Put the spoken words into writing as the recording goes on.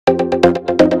Hey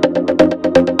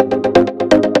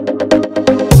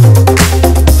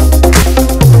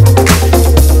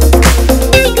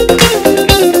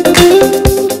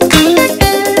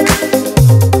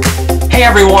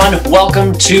everyone,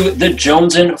 welcome to the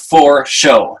Jonesin 4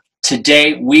 show.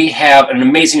 Today we have an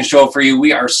amazing show for you.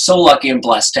 We are so lucky and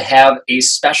blessed to have a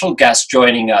special guest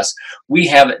joining us. We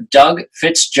have Doug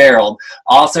Fitzgerald,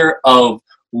 author of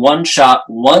One Shot,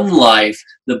 One Life,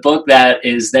 the book that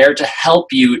is there to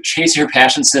help you chase your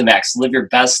passions to the max, live your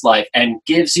best life, and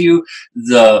gives you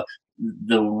the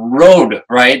road,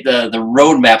 right? The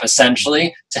roadmap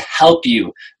essentially to help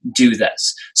you do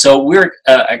this. So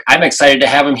I'm excited to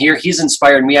have him here. He's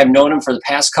inspired me. I've known him for the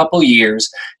past couple years,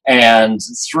 and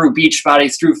through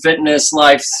Beachbody, through fitness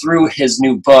life, through his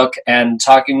new book, and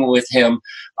talking with him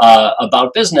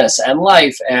about business and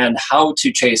life and how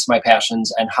to chase my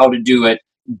passions and how to do it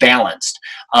balanced.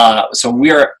 I'm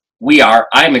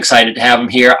excited to have him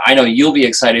here. I know you'll be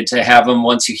excited to have him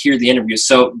once you hear the interview.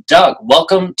 So, Doug,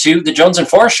 welcome to the Jonesin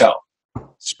 4 show.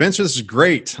 Spencer, this is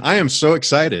great. I am so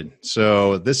excited.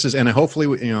 So and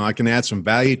hopefully, I can add some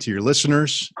value to your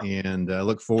listeners, and I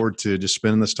look forward to just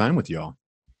spending this time with y'all.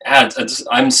 Yeah,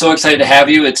 I'm so excited to have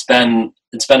you. It's been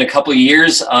a couple of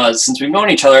years since we've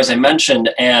known each other, as I mentioned,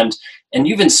 and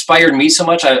you've inspired me so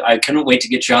much. I couldn't wait to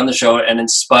get you on the show and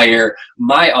inspire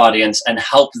my audience and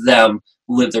help them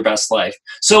live their best life.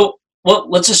 So,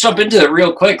 let's just jump into it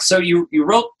real quick. So you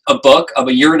wrote a book of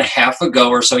a year and a half ago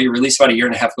or so. You released about a year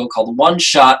and a half ago called One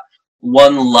Shot,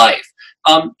 One Life.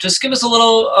 Just give us a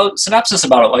little synopsis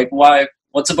about it.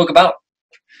 What's the book about?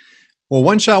 Well,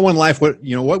 One Shot, One Life. What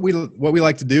we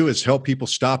like to do is help people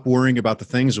stop worrying about the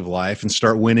things of life and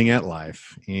start winning at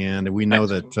life. And we know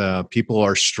that people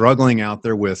are struggling out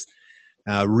there with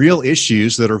real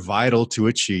issues that are vital to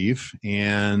achieve.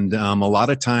 And a lot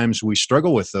of times we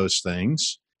struggle with those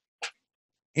things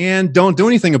and don't do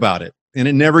anything about it. And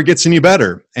it never gets any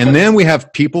better. And then we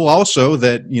have people also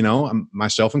that,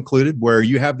 myself included, where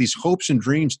you have these hopes and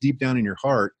dreams deep down in your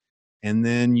heart, and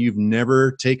then you've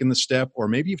never taken the step, or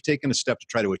maybe you've taken a step to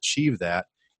try to achieve that,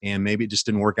 and maybe it just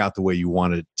didn't work out the way you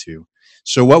wanted it to.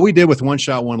 So what we did with One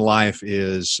Shot, One Life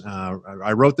is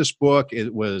I wrote this book.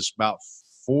 It was about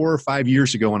 4 or 5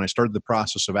 years ago when I started the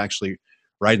process of actually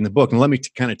writing the book. And let me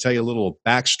kind of tell you a little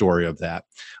backstory of that.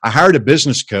 I hired a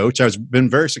business coach. I've been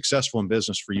very successful in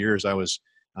business for years. I was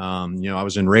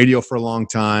in radio for a long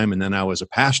time, and then I was a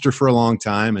pastor for a long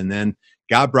time, and then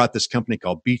God brought this company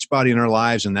called Beachbody in our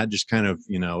lives, and that just kind of,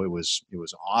 it was an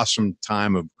awesome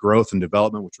time of growth and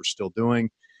development, which we're still doing.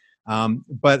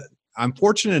 But I'm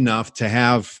fortunate enough to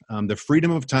have the freedom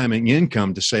of time and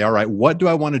income to say, all right, what do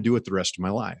I want to do with the rest of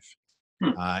my life?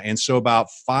 And so about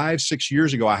 5-6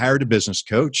 years ago, I hired a business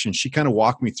coach, and she kind of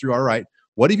walked me through, all right,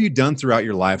 what have you done throughout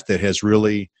your life that has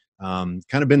really kind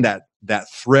of been that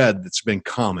thread that's been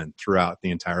common throughout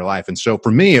the entire life? And so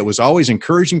for me, it was always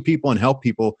encouraging people and help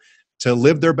people to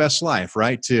live their best life,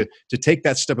 right? To take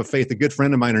that step of faith. A good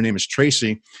friend of mine, her name is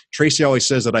Tracy. Tracy always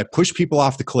says that I push people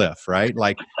off the cliff, right?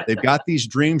 Like they've got these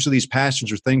dreams or these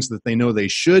passions or things that they know they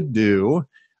should do,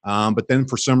 but then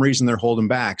for some reason they're holding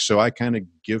back. So I kind of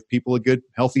give people a good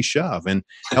healthy shove and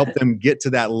help them get to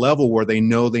that level where they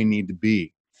know they need to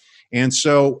be. And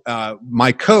so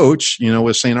my coach,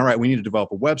 was saying, all right, we need to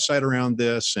develop a website around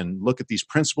this and look at these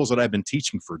principles that I've been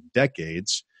teaching for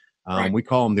decades. Right. We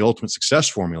call them the ultimate success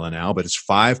formula now, but it's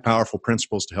 5 powerful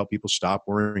principles to help people stop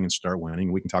worrying and start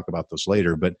winning. We can talk about those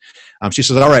later. But she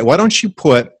says, all right, why don't you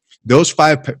put those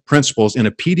 5 principles in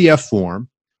a PDF form?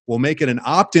 We'll make it an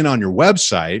opt-in on your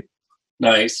website.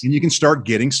 Nice. And you can start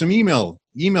getting some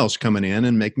emails coming in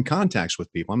and making contacts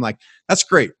with people. I'm like, that's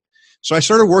great. So I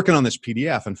started working on this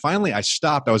PDF, and finally I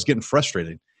stopped. I was getting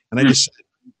frustrated. And I just said,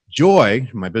 Joy,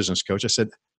 my business coach, I said,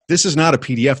 this is not a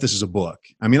PDF. This is a book.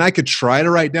 I mean, I could try to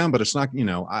write down, but it's not,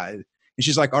 and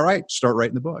she's like, all right, start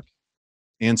writing the book.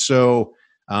 And so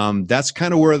that's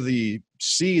kind of where the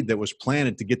seed that was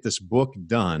planted to get this book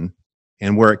done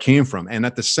and where it came from. And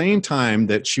at the same time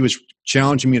that she was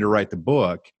challenging me to write the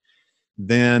book,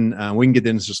 then we can get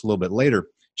into this a little bit later.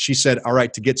 She said, all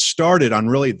right, to get started on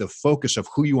really the focus of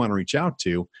who you want to reach out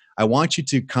to, I want you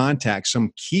to contact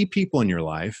some key people in your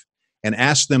life and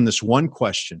ask them this one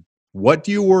question. What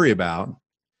do you worry about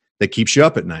that keeps you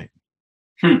up at night?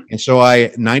 And so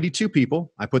 92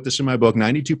 people, I put this in my book,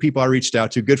 92 people I reached out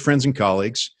to, good friends and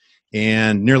colleagues,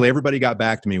 and nearly everybody got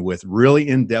back to me with really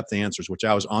in-depth answers, which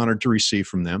I was honored to receive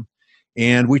from them.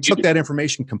 And we took that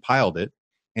information, compiled it,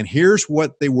 and here's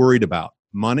what they worried about.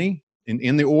 Money,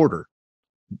 in the order.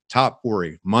 Top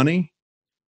worry, money,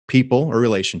 people or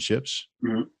relationships,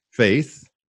 faith,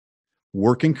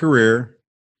 work and career,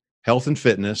 health and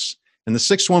fitness, And the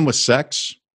sixth one was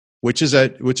sex, which is a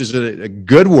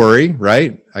good worry,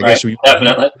 right? I Right. guess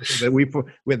Definitely.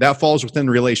 that falls within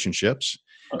relationships.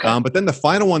 Okay. But then the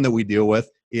final one that we deal with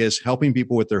is helping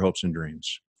people with their hopes and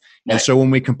dreams. And Nice. so when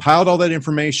we compiled all that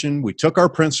information, we took our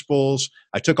principles.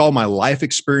 I took all my life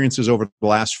experiences over the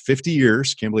last 50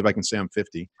 years. Can't believe I can say I'm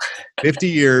 50. 50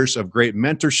 years of great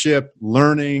mentorship,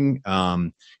 learning,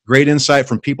 great insight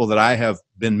from people that I have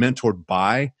been mentored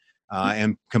by,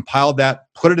 and compiled that,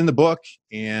 put it in the book,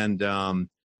 and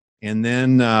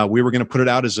then we were going to put it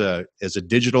out as a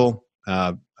digital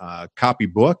copy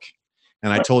book.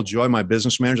 And I told Joy, my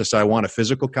business manager, I said, I want a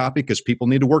physical copy because people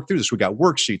need to work through this. We got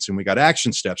worksheets and we got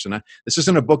action steps. And this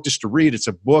isn't a book just to read. It's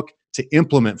a book to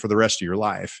implement for the rest of your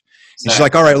life. Exactly. And she's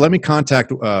like, all right, let me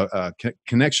contact a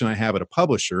connection I have at a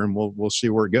publisher and we'll see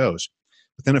where it goes.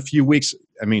 Within a few weeks,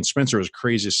 I mean, Spencer was the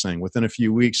craziest thing. Within a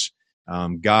few weeks,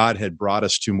 God had brought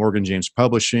us to Morgan James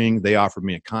Publishing. They offered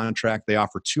me a contract. They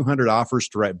offered 200 offers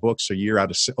to write books a year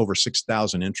out of over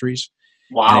 6,000 entries.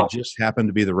 Wow. And it just happened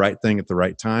to be the right thing at the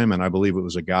right time. And I believe it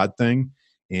was a God thing.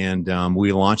 And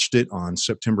we launched it on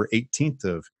September 18th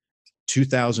of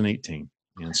 2018.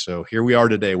 And so here we are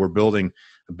today. We're building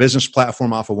a business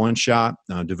platform off of One Shot,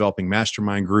 developing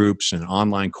mastermind groups and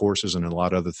online courses and a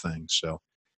lot of other things. So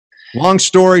long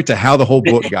story to how the whole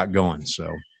book got going.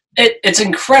 So it's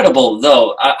incredible,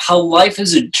 though, how life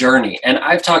is a journey. And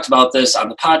I've talked about this on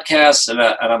the podcast and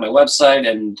on my website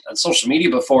and on social media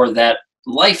before, that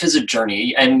life is a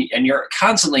journey and you're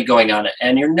constantly going on it,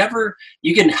 and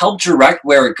you can help direct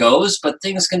where it goes, but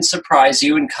things can surprise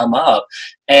you and come up.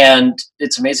 And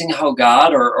it's amazing how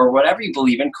God or whatever you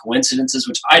believe in, coincidences,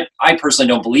 which I personally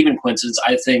don't believe in coincidence.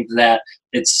 I think that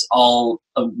it's all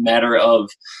a matter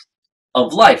of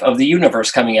life, of the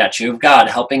universe coming at you, of God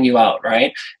helping you out,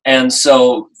 right? And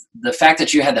so the fact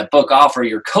that you had that book offer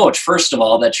your coach, first of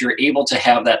all, that you're able to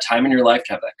have that time in your life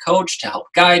to have that coach to help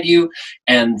guide you,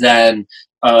 and then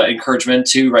encouragement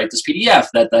to write this PDF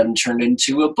that then turned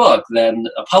into a book, then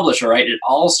a publisher, right? It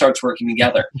all starts working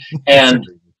together. And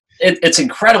it's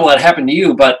incredible that it happened to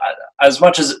you, but as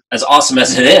much as awesome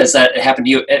as it is that it happened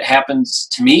to you, it happens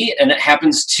to me, and it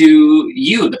happens to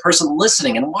you, the person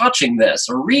listening and watching this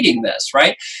or reading this,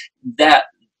 right? That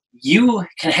you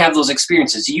can have those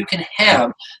experiences. You can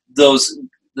have those,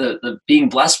 the being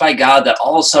blessed by God, that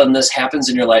all of a sudden this happens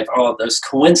in your life, or this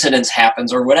coincidence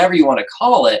happens, or whatever you want to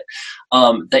call it,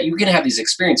 that you can have these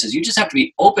experiences. You just have to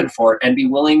be open for it and be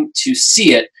willing to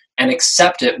see it and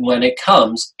accept it when it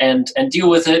comes, and deal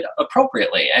with it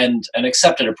appropriately and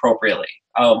accept it appropriately,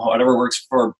 whatever works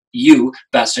for you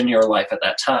best in your life at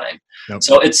that time. Yep.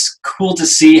 So it's cool to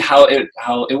see how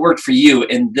it worked for you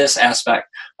in this aspect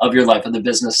of your life, of the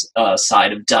business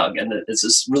side of Doug, and it's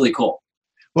just really cool.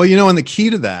 Well, and the key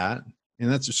to that,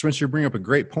 and that's, Spencer, you bring up a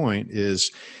great point,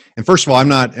 is, and first of all, I'm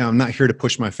not here to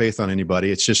push my faith on anybody.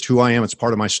 It's just who I am. It's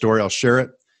part of my story. I'll share it.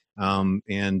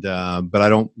 But I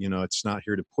don't, it's not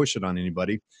here to push it on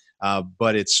anybody,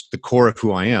 but it's the core of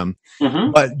who I am.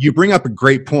 Mm-hmm. But you bring up a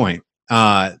great point.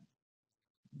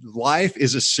 Life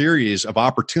is a series of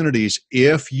opportunities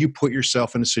if you put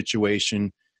yourself in a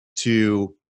situation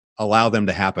to allow them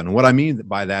to happen. And what I mean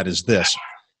by that is this.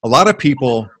 A lot of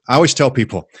people, I always tell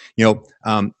people,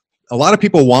 a lot of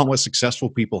people want what successful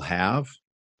people have.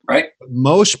 Right.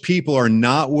 Most people are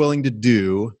not willing to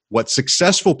do what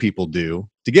successful people do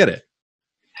to get it.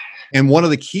 And one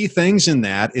of the key things in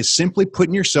that is simply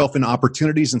putting yourself in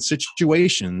opportunities and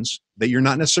situations that you're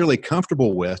not necessarily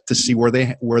comfortable with to see where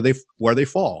they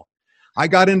fall. I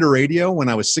got into radio when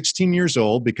I was 16 years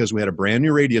old because we had a brand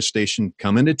new radio station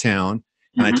come into town.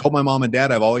 And I told my mom and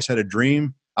dad I've always had a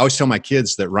dream. I always tell my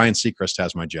kids that Ryan Seacrest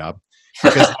has my job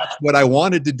because that's what I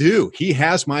wanted to do. He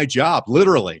has my job,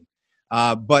 literally.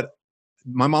 But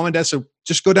my mom and dad said,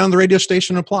 just go down to the radio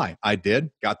station and apply. I did,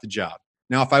 got the job.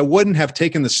 Now, if I wouldn't have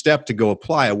taken the step to go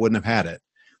apply, I wouldn't have had it.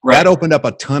 Right. That opened up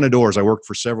a ton of doors. I worked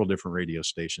for several different radio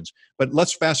stations. But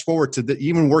let's fast forward to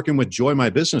even working with Joy, my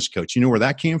business coach. You know where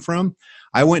that came from?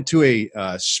 I went to a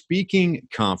speaking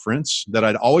conference that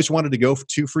I'd always wanted to go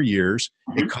to for years.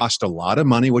 Mm-hmm. It cost a lot of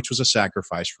money, which was a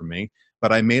sacrifice for me.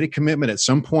 But I made a commitment at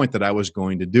some point that I was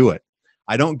going to do it.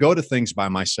 I don't go to things by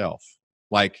myself.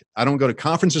 Like, I don't go to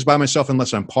conferences by myself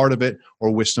unless I'm part of it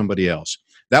or with somebody else.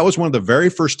 That was one of the very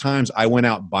first times I went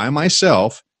out by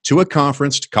myself to a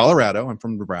conference to Colorado. I'm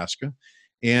from Nebraska,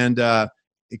 and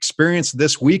experienced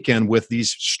this weekend with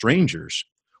these strangers.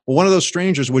 Well, one of those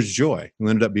strangers was Joy, who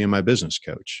ended up being my business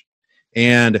coach.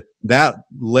 And that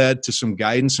led to some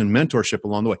guidance and mentorship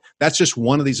along the way. That's just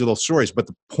one of these little stories. But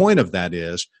the point of that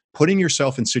is putting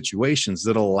yourself in situations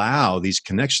that allow these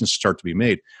connections to start to be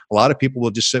made. A lot of people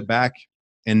will just sit back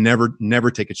and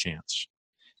never take a chance.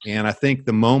 And I think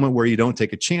the moment where you don't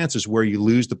take a chance is where you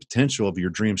lose the potential of your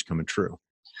dreams coming true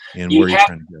and where you're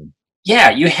trying to go.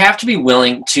 Yeah, you have to be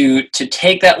willing to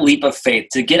take that leap of faith,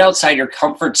 to get outside your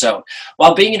comfort zone.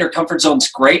 While being in your comfort zone is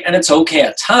great, and it's okay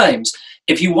at times,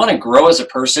 if you want to grow as a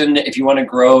person, if you want to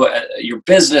grow your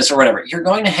business or whatever, you're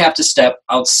going to have to step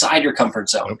outside your comfort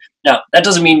zone. Yep. Now, that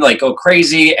doesn't mean like go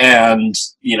crazy and,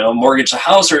 mortgage a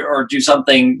house or do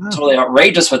something totally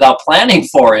outrageous without planning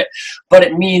for it. But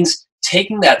it means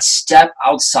taking that step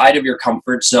outside of your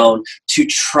comfort zone to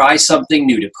try something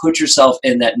new, to put yourself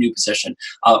in that new position.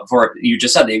 For you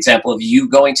just said the example of you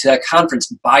going to that conference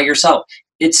by yourself.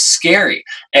 It's scary.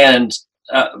 And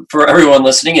for everyone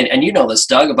listening, and you know this,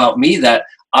 Doug, about me, that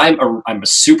I'm a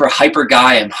super hyper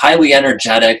guy. I'm highly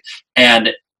energetic. And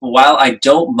while I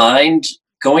don't mind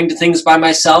going to things by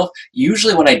myself,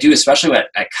 usually when I do, especially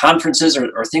at conferences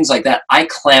or things like that, I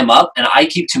clam up and I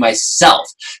keep to myself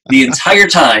the entire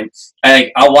time.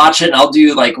 I'll watch it, and I'll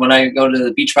do, like, when I go to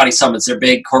the Beachbody Summits, they're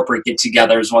big corporate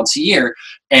get-togethers once a year,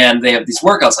 and they have these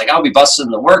workouts. Like, I'll be busting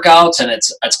the workouts, and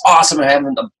it's awesome. I'm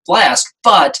having a blast.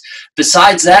 But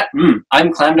besides that,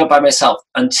 I'm clammed up by myself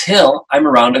until I'm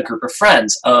around a group of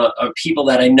friends, of people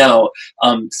that I know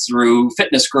through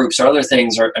fitness groups or other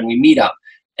things, and we meet up.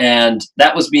 And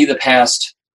that was me the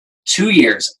past 2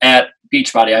 years at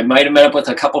Beachbody. I might have met up with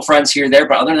a couple friends here or there,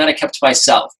 but other than that, I kept to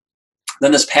myself.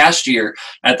 Then this past year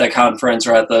at the conference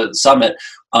or at the summit,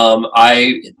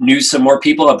 I knew some more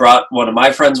people. I brought one of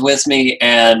my friends with me,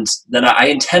 and then I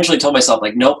intentionally told myself,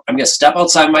 like, nope, I'm going to step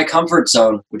outside my comfort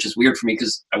zone, which is weird for me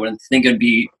because I wouldn't think it'd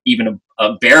be even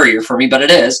a barrier for me, but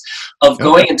it is, of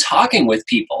going and talking with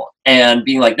people and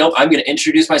being like, nope, I'm going to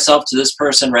introduce myself to this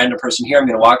person, random person here. I'm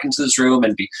going to walk into this room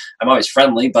and I'm always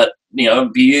friendly, but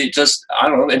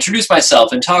introduce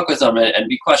myself and talk with them and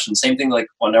be questioned. Same thing like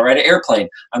when I ride an airplane.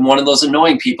 I'm one of those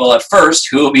annoying people at first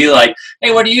who will be like,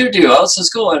 hey, what do you do? Oh, this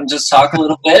is cool. And just talk a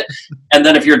little bit. And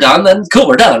then if you're done, then cool,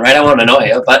 we're done, right? I won't annoy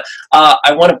you, but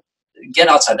I want to get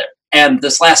outside there. And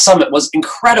this last summit was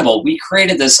incredible. We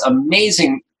created this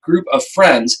amazing group of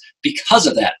friends because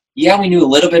of that. Yeah, we knew a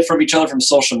little bit from each other from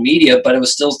social media, but it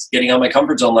was still getting out of my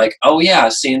comfort zone. Like, oh yeah,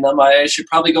 seeing them, I should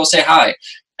probably go say hi.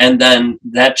 And then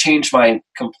that changed my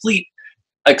complete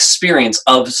experience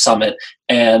of Summit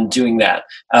and doing that,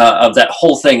 of that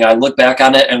whole thing. I look back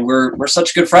on it, and we're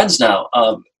such good friends now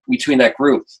between that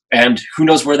group. And who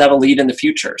knows where that'll lead in the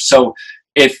future. So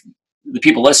if the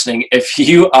people listening, if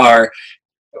you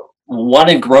want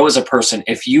to grow as a person,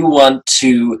 if you want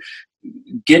to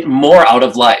get more out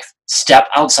of life, step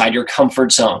outside your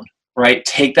comfort zone, right?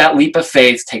 Take that leap of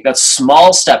faith, take that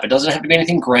small step. It doesn't have to be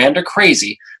anything grand or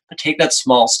crazy, but take that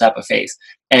small step of faith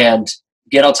and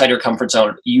get outside your comfort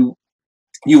zone. You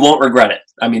won't regret it.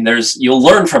 I mean, you'll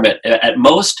learn from it. At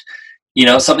most,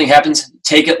 something happens,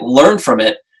 take it, learn from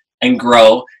it, and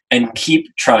grow, and keep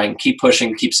trying, keep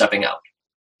pushing, keep stepping out.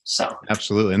 So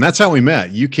absolutely. And that's how we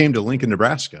met. You came to Lincoln,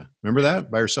 Nebraska. Remember that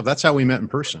by yourself? That's how we met in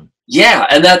person. Yeah.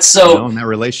 And that's so, and that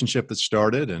relationship that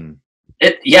started, and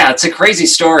it's a crazy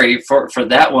story for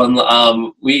that one.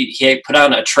 He put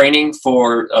on a training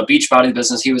for a Beachbody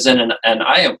business he was in, and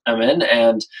I am in,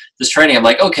 and this training, I'm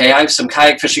like, okay, I have some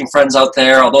kayak fishing friends out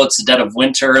there, although it's the dead of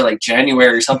winter, like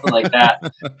January or something like that.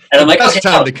 And I'm like, it's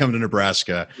time to come to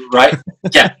Nebraska. Right?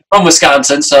 Yeah. From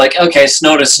Wisconsin. So like, okay,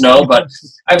 snow to snow, but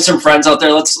I have some friends out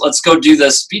there. Let's go do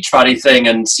this Beachbody thing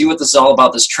and see what this is all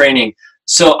about, this training.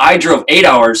 So I drove 8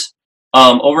 hours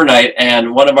overnight,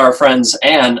 and one of our friends,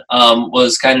 Anne,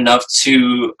 was kind enough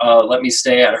to let me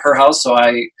stay at her house so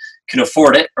I could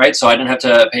afford it, right? So I didn't have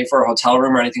to pay for a hotel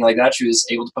room or anything like that. She was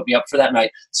able to put me up for that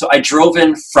night. So I drove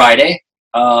in Friday.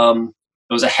 It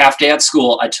was a half day at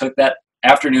school. I took that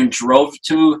afternoon, drove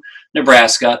to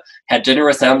Nebraska, had dinner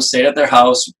with them, stayed at their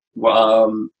house.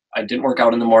 I didn't work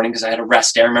out in the morning because I had a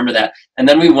rest day. I remember that. And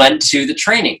then we went to the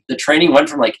training. The training went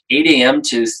from like 8 a.m.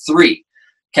 to 3.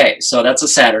 Okay, so that's a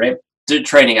Saturday. Did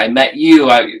training. I met you.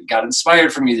 I got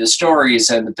inspired from you, the stories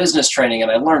and the business training,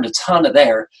 and I learned a ton of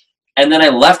there. And then I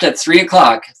left at 3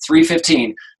 o'clock,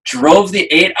 3:15, drove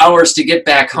the 8 hours to get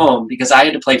back home because I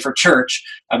had to play for church.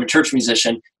 I'm a church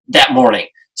musician that morning.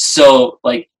 So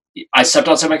like I stepped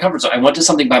outside my comfort zone. I went to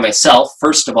something by myself,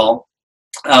 first of all,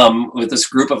 with this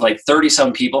group of like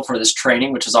 30-some people for this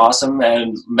training, which is awesome,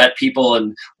 and met people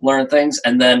and learned things.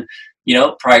 And then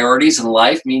priorities in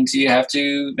life means you have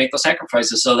to make those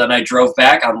sacrifices. So then I drove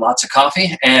back on lots of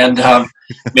coffee and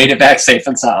made it back safe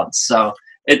and sound. So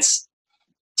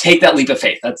take that leap of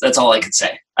faith. That's all I could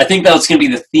say. I think that's going to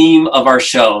be the theme of our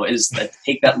show, is that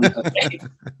take that leap of faith.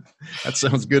 That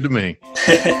sounds good to me.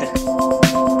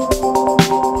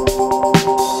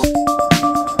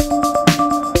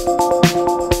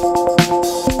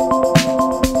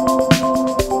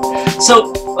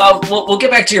 We'll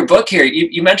get back to your book here.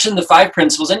 You mentioned the 5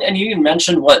 principles, and you even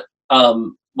mentioned what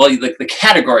the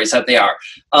categories that they are.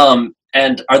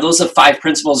 And are those the 5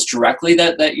 principles directly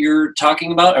that you're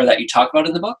talking about, or that you talk about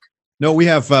in the book? No, we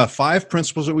have 5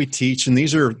 principles that we teach, and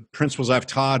these are principles I've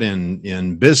taught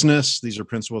in business. These are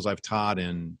principles I've taught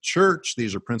in church.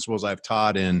 These are principles I've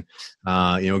taught in,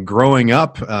 growing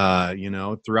up,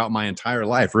 throughout my entire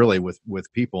life, really,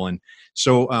 with people. And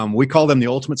so we call them the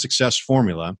ultimate success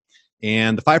formula.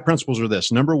 And the 5 principles are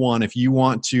this. Number 1, if you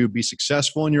want to be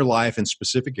successful in your life in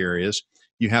specific areas,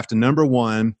 you have to, number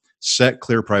 1, set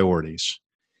clear priorities.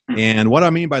 And what I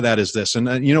mean by that is this, and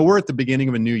we're at the beginning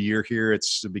of a new year here.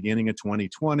 It's the beginning of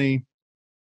 2020,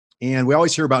 and we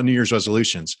always hear about New Year's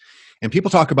resolutions, and people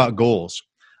talk about goals.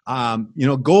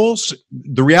 Goals,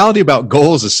 the reality about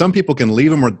goals is some people can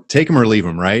leave them or take them or leave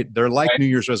them, right? They're like New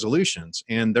Year's resolutions,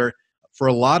 and for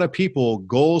a lot of people,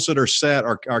 goals that are set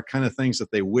are kind of things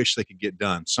that they wish they could get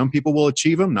done. Some people will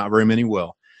achieve them, not very many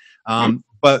will.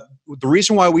 But the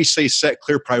reason why we say set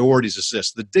clear priorities is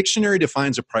this. The dictionary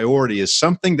defines a priority as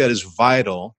something that is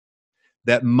vital,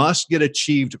 that must get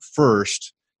achieved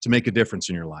first to make a difference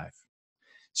in your life.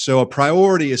 So a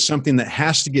priority is something that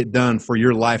has to get done for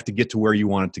your life to get to where you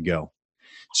want it to go.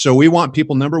 So we want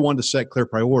people, number 1, to set clear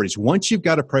priorities. Once you've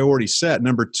got a priority set,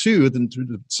 number 2,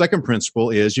 the second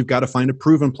principle is you've got to find a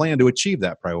proven plan to achieve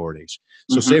that priorities.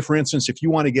 So say, for instance, if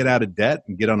you want to get out of debt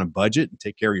and get on a budget and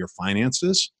take care of your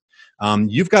finances,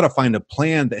 you've got to find a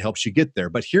plan that helps you get there.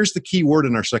 But here's the key word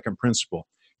in our second principle.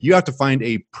 You have to find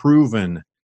a proven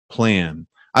plan.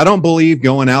 I don't believe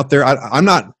going out there.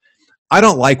 I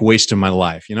don't like wasting my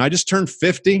life. I just turned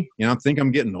 50. I think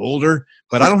I'm getting older,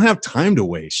 but I don't have time to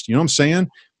waste. You know what I'm saying?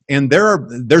 And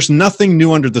there's nothing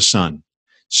new under the sun.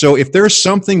 So if there's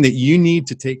something that you need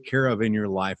to take care of in your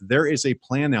life, there is a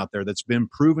plan out there that's been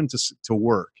proven to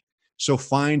work. So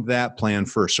find that plan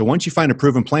first. So once you find a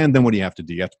proven plan, then what do you have to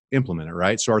do? You have to implement it,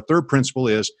 right? So our third principle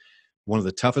is one of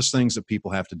the toughest things that people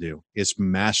have to do is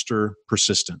master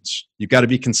persistence. You've got to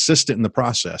be consistent in the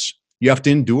process. You have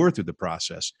to endure through the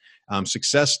process.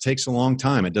 Success takes a long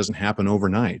time. It doesn't happen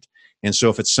overnight. And so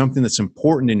if it's something that's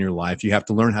important in your life, you have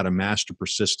to learn how to master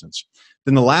persistence.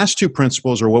 Then the last 2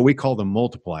 principles are what we call the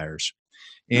multipliers.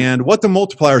 And what the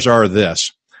multipliers are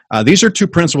this. These are 2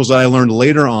 principles that I learned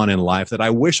later on in life that I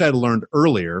wish I'd learned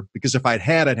earlier, because if I'd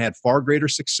had far greater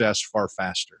success far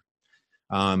faster.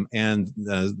 And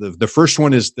the first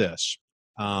one is this,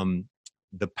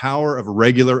 the power of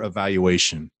regular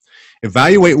evaluation.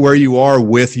 Evaluate where you are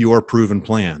with your proven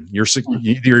plan,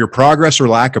 your progress or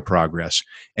lack of progress.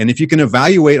 And if you can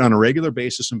evaluate on a regular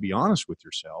basis and be honest with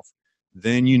yourself,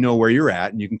 then you know where you're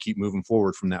at and you can keep moving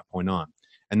forward from that point on.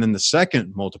 And then the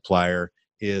second multiplier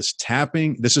is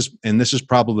tapping. This is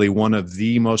probably one of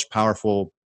the most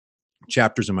powerful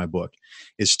chapters in my book,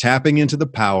 is tapping into the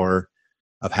power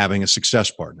of having a success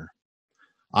partner.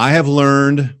 I have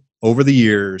learned over the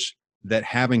years that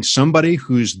having somebody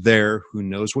who's there, who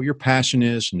knows what your passion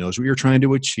is, knows what you're trying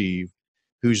to achieve,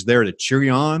 who's there to cheer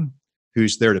you on,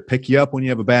 who's there to pick you up when you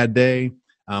have a bad day,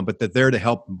 but that they're to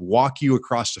help walk you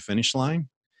across the finish line,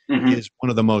 is one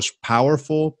of the most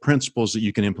powerful principles that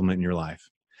you can implement in your life.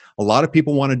 A lot of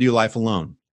people want to do life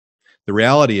alone. The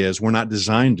reality is we're not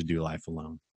designed to do life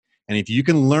alone. And if you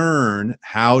can learn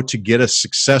how to get a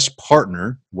success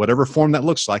partner, whatever form that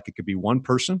looks like, it could be one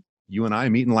person, you and I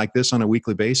meeting like this on a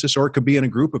weekly basis, or it could be in a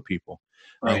group of people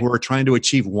who are trying to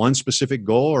achieve one specific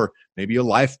goal, or maybe a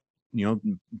life,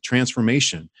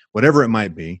 transformation, whatever it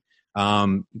might be.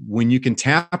 When you can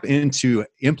tap into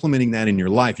implementing that in your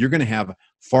life, you're going to have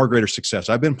far greater success.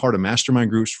 I've been part of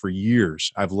mastermind groups for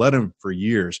years. I've led them for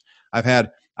years.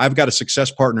 I've got a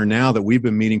success partner now that we've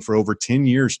been meeting for over 10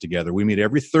 years together. We meet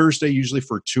every Thursday, usually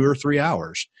for 2 or 3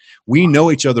 hours. We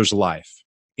know each other's life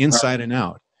inside and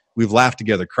out. We've laughed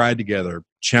together, cried together,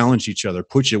 challenged each other,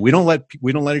 we don't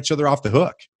let each other off the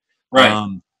hook.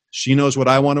 Right. She knows what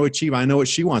I want to achieve. I know what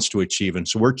she wants to achieve. And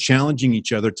so we're challenging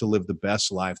each other to live the best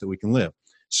life that we can live.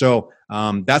 So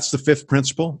that's the 5th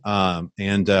principle.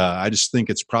 And I just think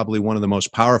it's probably one of the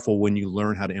most powerful when you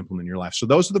learn how to implement in your life. So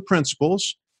those are the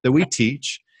principles that we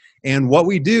teach. And what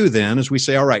we do then is we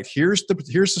say, all right, here's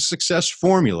the success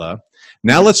formula.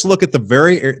 Now let's look at the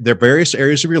various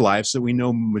areas of your lives that we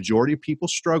know majority of people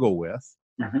struggle with.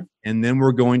 And then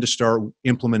we're going to start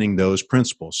implementing those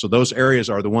principles. So those areas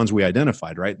are the ones we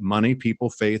identified, right? Money,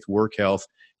 people, faith, work, health,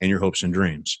 and your hopes and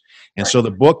dreams. And so the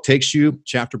book takes you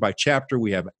chapter by chapter.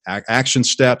 We have action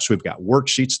steps. We've got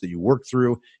worksheets that you work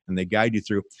through and they guide you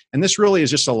through. And this really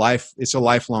is just it's a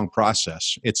lifelong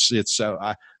process.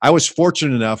 I was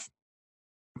fortunate enough,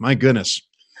 my goodness,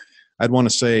 I'd want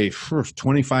to say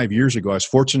 25 years ago, I was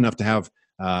fortunate enough to have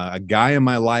a guy in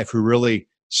my life who really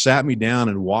sat me down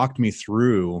and walked me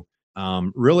through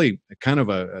really kind of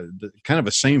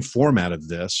a same format of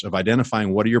this, of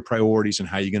identifying what are your priorities and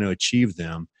how you're going to achieve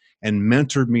them, and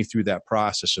mentored me through that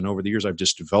process. And over the years, I've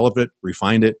just developed it,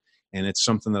 refined it, and it's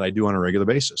something that I do on a regular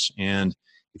basis. And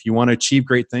if you want to achieve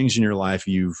great things in your life,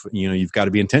 you've got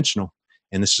to be intentional.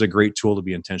 And this is a great tool to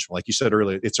be intentional. Like you said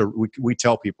earlier, we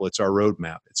tell people it's our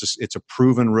roadmap. It's a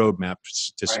proven roadmap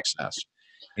to success.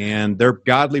 And they're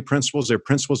godly principles. They're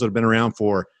principles that have been around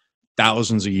for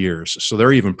thousands of years. So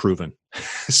they're even proven.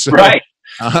 So,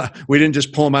 we didn't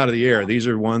just pull them out of the air. These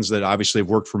are ones that obviously have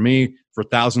worked for me, for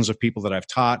thousands of people that I've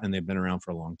taught, and they've been around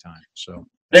for a long time. So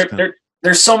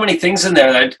there's so many things in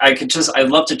there that I'd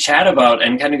love to chat about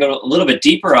and kind of go a little bit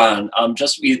deeper on,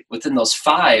 just within those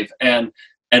 5. And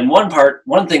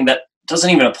one thing that doesn't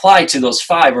even apply to those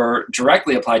 5 or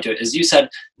directly apply to it is you said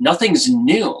nothing's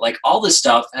new. Like, all this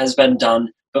stuff has been done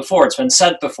before. It's been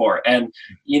said before. And,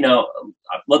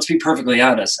 let's be perfectly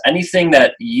honest. Anything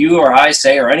that you or I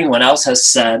say or anyone else has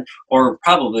said or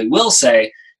probably will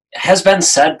say has been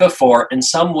said before in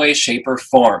some way, shape, or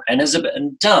form, and has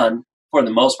been done for the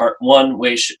most part in one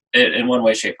way,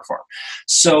 shape, or form.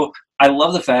 So I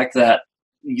love the fact that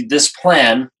this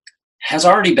plan has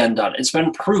already been done. It's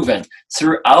been proven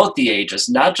throughout the ages,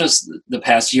 not just the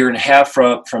past year and a half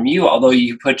from you, although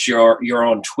you put your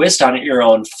own twist on it, your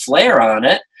own flair on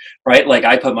it, right? Like,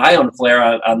 I put my own flair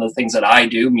on the things that I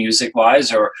do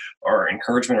music-wise or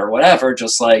encouragement or whatever,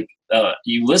 just like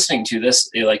you listening to this,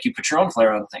 like, you put your own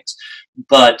flair on things.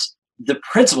 But the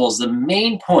principles, the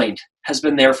main point, has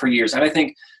been there for years. And I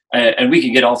think, and we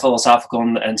can get all philosophical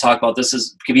and talk about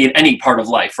this, could be in any part of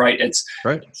life, right? It's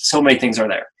right. So many things are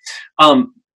there.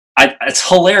 It's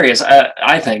hilarious,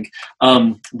 I think,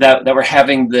 that we're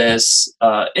having this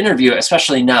interview,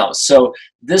 especially now. So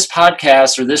this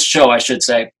podcast, or this show, I should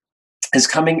say, is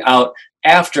coming out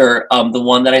after the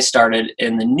one that I started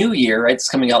in the new year, right? It's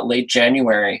coming out late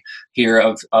January here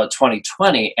of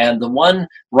 2020. And the one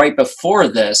right before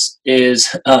this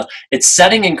is it's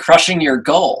setting and crushing your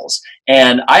goals.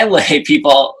 And I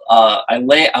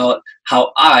lay out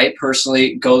how I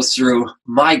personally go through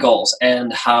my goals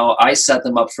and how I set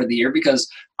them up for the year, because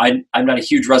I'm not a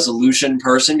huge resolution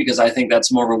person, because I think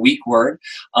that's more of a weak word.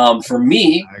 For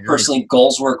me, personally,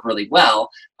 goals work really well.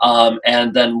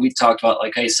 And then we've talked about,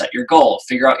 like, hey, set your goal,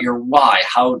 figure out your why.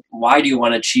 Why do you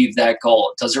want to achieve that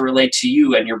goal? Does it relate to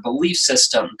you and your belief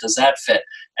system? Does that fit?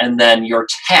 And then your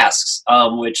tasks,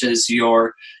 which is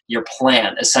your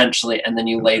plan, essentially. And then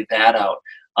you lay that out.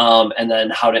 And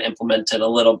then how to implement it a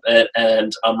little bit,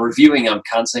 and reviewing them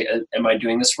constantly. Am I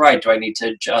doing this right? Do I need to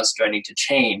adjust? Do I need to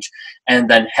change? And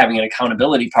then having an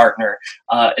accountability partner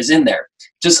is in there.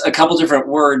 Just a couple different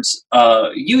words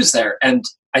used there. And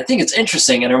I think it's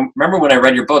interesting. And I remember when I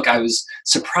read your book, I was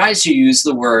surprised you used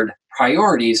the word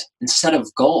priorities instead of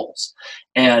goals.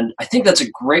 And I think that's a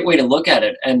great way to look at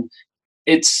it. And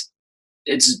it's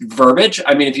verbiage.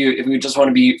 I mean, if you just want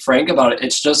to be frank about it,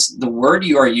 it's just the word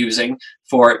you are using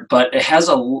for it, but it has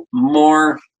a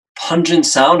more pungent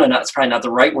sound, and that's probably not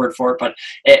the right word for it, but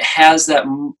it has that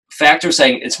factor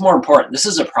saying it's more important. This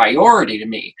is a priority to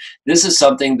me. This is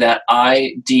something that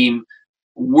I deem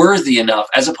worthy enough,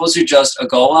 as opposed to just a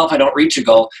goal. Well, if I don't reach a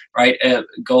goal, right?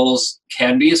 Goals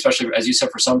can be, especially as you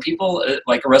said, for some people,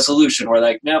 like a resolution, where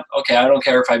like, nope, okay, I don't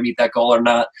care if I meet that goal or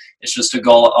not. It's just a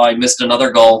goal. Oh, I missed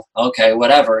another goal. Okay,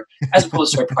 whatever. As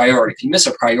opposed to a priority. If you miss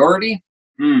a priority,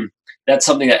 that's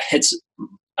something that hits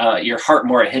your heart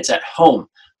more. It hits at home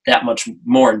that much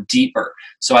more and deeper.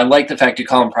 So I like the fact you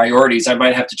call them priorities. I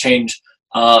might have to change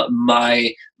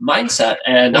my mindset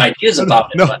and ideas about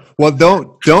it. No, well,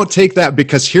 don't take that,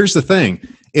 because here's the thing: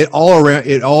 it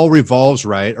all revolves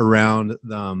right around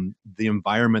the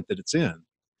environment that it's in.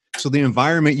 So the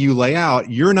environment you lay out,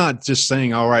 you're not just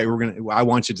saying, "All right, I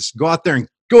want you to go out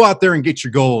there and get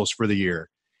your goals for the year."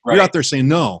 Right. You're out there saying,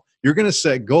 "No, you're going to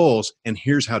set goals, and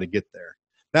here's how to get there."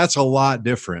 That's a lot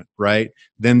different, right,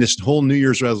 than this whole New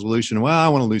Year's resolution. Well, I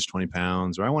want to lose 20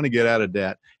 pounds, or I want to get out of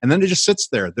debt. And then it just sits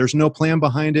there. There's no plan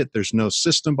behind it. There's no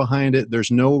system behind it. There's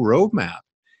no roadmap.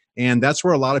 And that's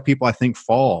where a lot of people, I think,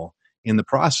 fall in the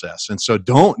process. And so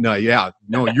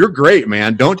you're great,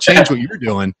 man. Don't change what you're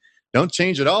doing. Don't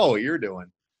change at all what you're doing.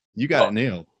 You got it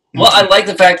nailed. Well, I like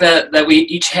the fact that we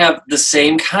each have the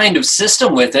same kind of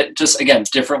system with it, just, again,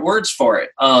 different words for it.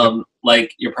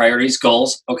 Like your priorities,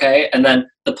 goals, okay? And then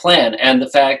the plan, and the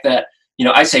fact that,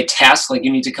 I say task, like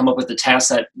you need to come up with the task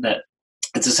that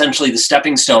it's essentially the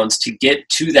stepping stones to get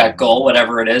to that goal,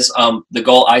 whatever it is. The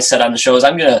goal I set on the show is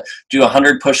I'm going to do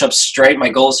 100 push-ups straight. My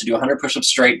goal is to do 100 push-ups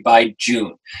straight by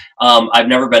June. I've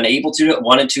never been able to do it.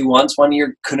 Wanted to once. One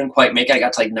year, couldn't quite make it. I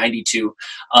got to like 92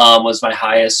 was my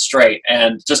highest straight,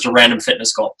 and just a random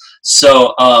fitness goal.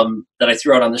 So that I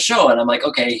threw out on the show, and I'm like,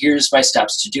 okay, here's my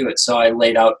steps to do it. So I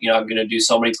laid out, I'm going to do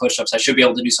so many push-ups. I should be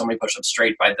able to do so many push-ups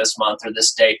straight by this month or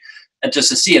this date, and just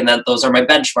to see. And then those are my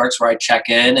benchmarks where I check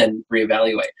in and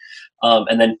reevaluate.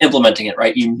 And then implementing it,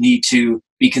 right? You need to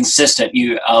be consistent.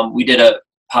 We did a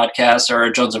podcast or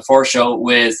a Jonesin 4 show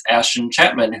with Ashton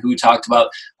Chapman, who talked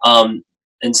about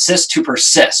insist to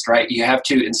persist, right? You have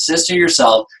to insist to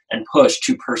yourself and push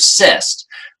to persist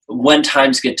when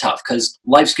times get tough, because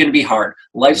life's going to be hard.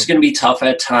 Life's going to be tough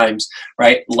at times,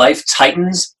 right? Life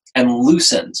tightens and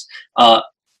loosens.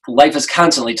 Life is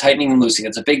constantly tightening and loosening.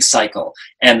 It's a big cycle.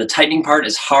 And the tightening part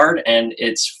is hard and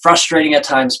it's frustrating at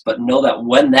times, but know that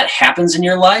when that happens in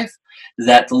your life,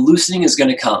 that the loosening is going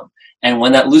to come. And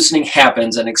when that loosening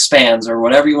happens and expands, or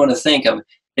whatever you want to think of,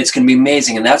 it's going to be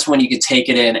amazing. And that's when you can take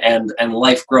it in, and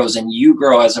life grows and you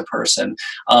grow as a person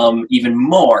even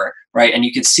more, right? And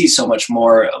you can see so much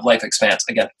more of life expands.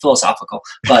 Again, philosophical,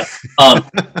 but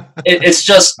it's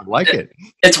just, I like it.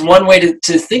 It's one way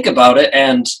to think about it.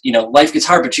 And, life gets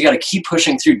hard, but you got to keep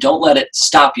pushing through. Don't let it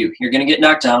stop you. You're going to get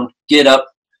knocked down, get up,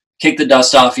 kick the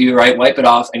dust off you, right? Wipe it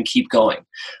off and keep going.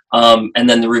 And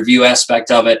then the review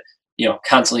aspect of it,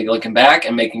 constantly looking back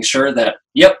and making sure that,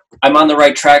 yep, I'm on the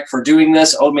right track for doing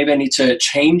this. Oh, maybe I need to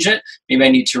change it. Maybe I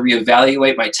need to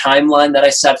reevaluate my timeline that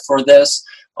I set for this,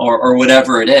 or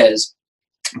whatever it is.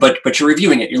 But you're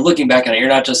reviewing it. You're looking back on it. You're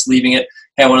not just leaving it,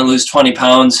 hey, I want to lose 20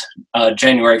 pounds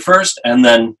January 1st, and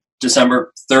then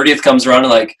December 30th comes around and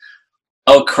like,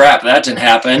 oh crap, that didn't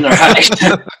happen. Right?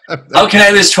 How can I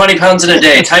lose 20 pounds in a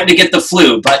day? Time to get the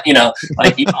flu. But you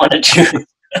want to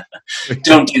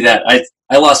don't do that.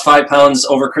 I lost 5 pounds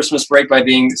over Christmas break by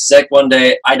being sick one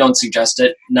day. I don't suggest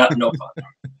it. No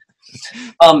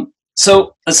fun.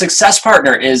 So a success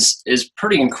partner is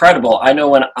pretty incredible. I know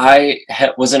when I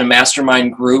was in a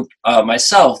mastermind group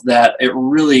myself, that it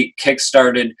really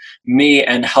kickstarted me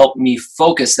and helped me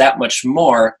focus that much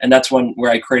more. And that's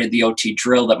where I created the OT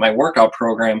drill, that my workout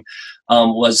program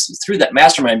was through that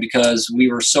mastermind, because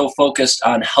we were so focused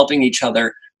on helping each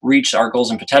other reach our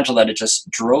goals and potential that it just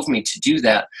drove me to do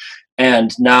that.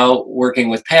 And now working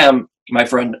with Pam, my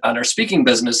friend, on our speaking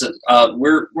business,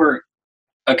 we're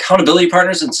accountability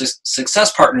partners and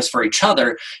success partners for each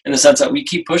other, in the sense that we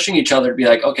keep pushing each other to be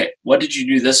like, okay, what did you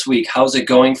do this week? How's it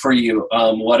going for you?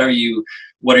 What are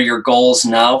your goals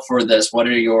now for this? What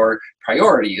are your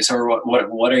priorities, or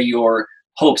what are your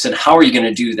hopes, and how are you going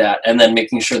to do that? And then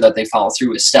making sure that they follow through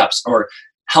with steps, or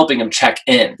helping them check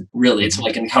in. Really, it's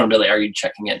like an accountability. Are you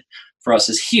checking in? For us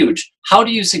is huge. How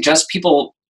do you suggest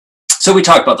people? So we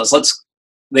talked about this.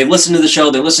 They listen to the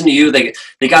show, they listen to you, they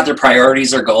got their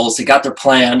priorities, their goals, they got their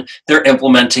plan, they're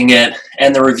implementing it,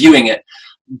 and they're reviewing it.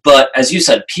 But as you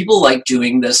said, people like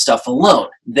doing this stuff alone.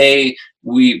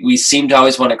 We seem to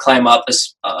always want to clam up,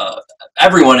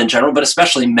 everyone in general, but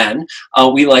especially men.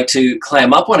 We like to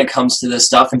clam up when it comes to this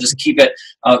stuff and just keep it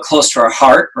close to our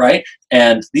heart, right?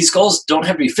 And these goals don't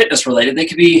have to be fitness related. They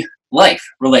could be life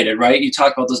related, right? You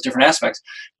talk about those different aspects.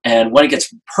 And when it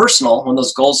gets personal, when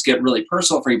those goals get really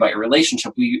personal for you about your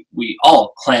relationship, we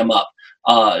all clam up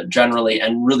generally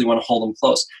and really want to hold them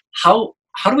close. How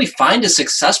do we find a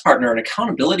success partner, an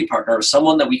accountability partner, or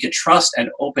someone that we could trust and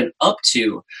open up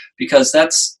to? Because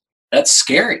that's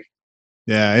scary.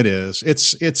 Yeah, it is.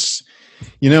 It's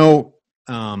we're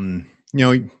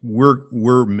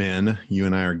men. You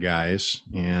and I are guys,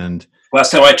 and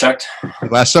last time I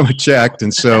checked.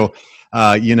 And so,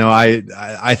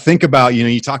 I think about,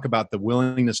 you talk about the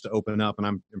willingness to open up, and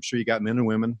I'm sure you got men and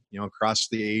women, across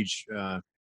the age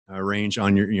range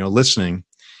on your, listening,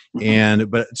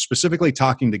 but specifically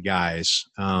talking to guys,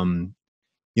 I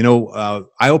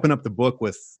open up the book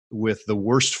with the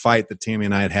worst fight that Tammy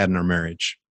and I had in our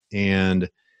marriage. And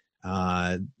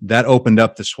that opened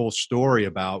up this whole story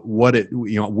about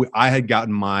I had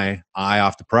gotten my eye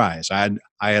off the prize. I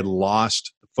had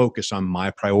lost the focus on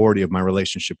my priority of my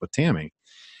relationship with Tammy.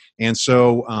 And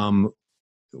so,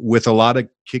 with a lot of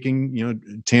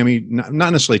kicking, Tammy, not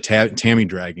necessarily Tammy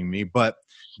dragging me, but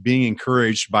being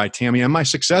encouraged by Tammy and my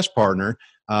success partner,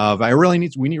 we really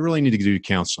need to do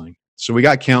counseling. So we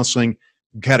got counseling,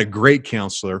 had a great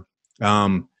counselor.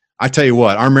 I tell you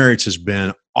what, our marriage has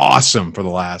been awesome for the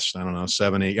last,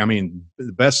 7, 8. I mean,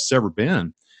 the best it's ever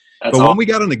been. But when we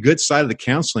got on the good side of the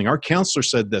counseling, our counselor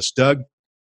said this, Doug,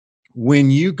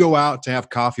 when you go out to have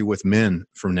coffee with men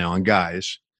from now on,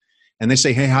 guys, and they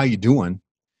say, hey, how you doing?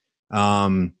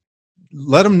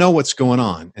 Let them know what's going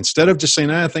on. Instead of just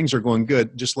saying, things are going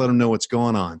good, just let them know what's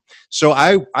going on. So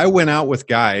I went out with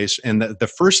guys, and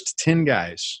the first 10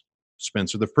 guys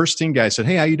Spencer, the first team guy said,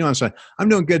 "Hey, how you doing?" I said, "I'm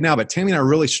doing good now, but Tammy and I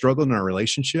really struggled in our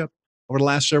relationship over the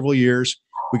last several years.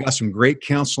 We got some great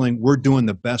counseling. We're doing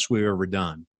the best we've ever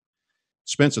done."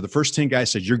 Spencer, the first team guy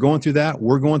said, "You're going through that.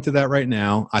 We're going through that right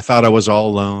now. I thought I was all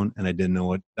alone, and I don't know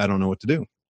what to do." Okay?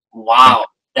 Wow.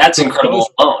 That's So incredible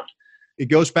alone. it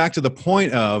goes back to the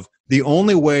point of the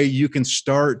only way you can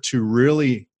start to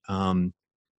really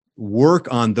work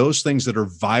on those things that are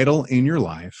vital in your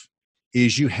life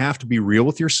is you have to be real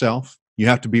with yourself. You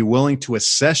have to be willing to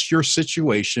assess your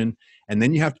situation, and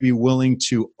then you have to be willing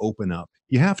to open up.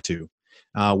 You have to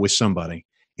with somebody.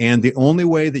 And the only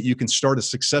way that you can start a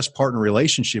success partner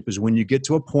relationship is when you get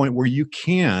to a point where you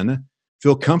can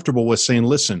feel comfortable with saying,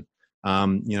 "Listen,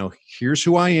 here's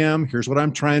who I am. Here's what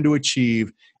I'm trying to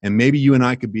achieve. And maybe you and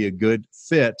I could be a good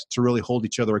fit to really hold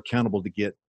each other accountable to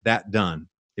get that done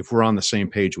if we're on the same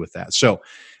page with that." So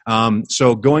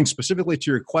going specifically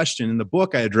to your question, in the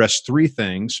book, I address three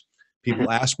things.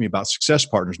 People ask me about success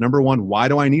partners. Number one, why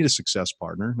do I need a success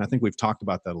partner? And I think we've talked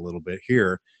about that a little bit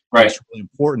here. Right. It's really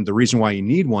important. The reason why you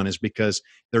need one is because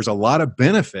there's a lot of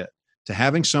benefit to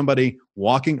having somebody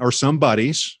walking, or some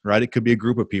buddies, right? It could be a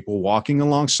group of people walking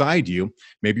alongside you.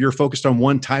 Maybe you're focused on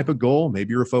one type of goal. Maybe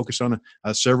you're focused on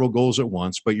several goals at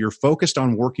once, but you're focused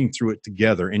on working through it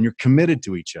together and you're committed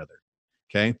to each other.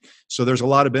 Okay. So there's a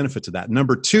lot of benefit to that.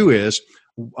 Number two is,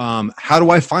 how do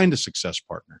I find a success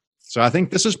partner? So I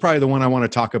think this is probably the one I want to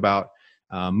talk about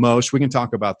most. We can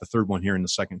talk about the third one here in a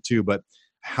second too, but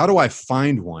how do I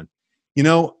find one?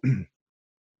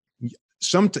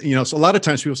 So a lot of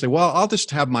times people say, "Well, I'll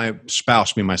just have my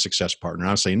spouse be my success partner."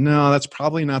 I'll say, "No, that's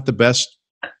probably not the best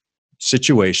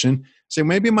situation." Say,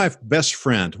 "Maybe my best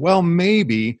friend." Well,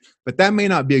 maybe, but that may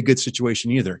not be a good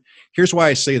situation either. Here's why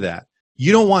I say that.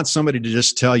 You don't want somebody to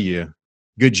just tell you,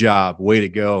 "Good job, way to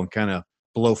go," and kind of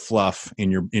blow fluff in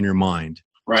your mind.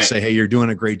 Right. To say, "Hey, you're doing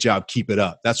a great job. Keep it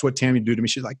up." That's what Tammy did to me.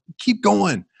 She's like, "Keep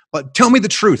going, but tell me the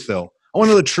truth, though. I want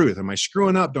to know the truth. Am I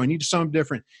screwing up? Do I need something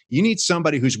different?" You need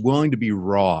somebody who's willing to be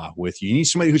raw with you. You need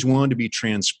somebody who's willing to be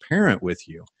transparent with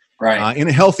you, Right. in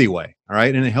a healthy way. All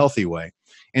right, in a healthy way.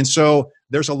 And so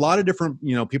there's a lot of different.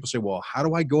 People say, "Well, how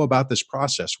do I go about this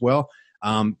process?" Well,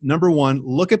 number one,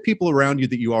 look at people around you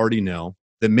that you already know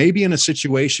that may be in a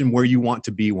situation where you want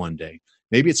to be one day.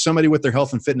 Maybe it's somebody with their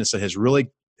health and fitness that has really,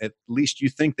 at least you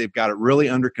think they've got it really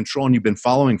under control, and you've been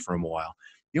following for a while.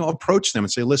 Approach them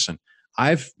and say, "Listen,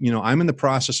 I'm in the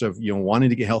process of wanting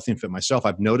to get healthy and fit myself.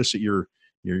 I've noticed that you're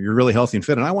really healthy and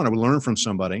fit, and I want to learn from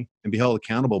somebody and be held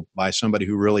accountable by somebody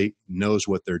who really knows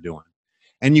what they're doing."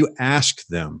 And you ask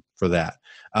them for that.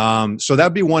 So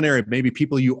that'd be one area, maybe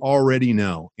people you already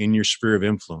know in your sphere of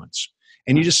influence,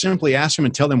 and you just simply ask them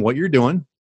and tell them what you're doing.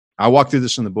 I walk through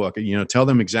this in the book. Tell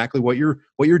them exactly what you're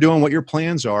doing, what your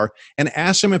plans are, and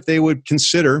ask them if they would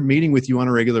consider meeting with you on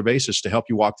a regular basis to help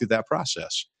you walk through that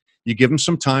process. You give them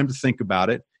some time to think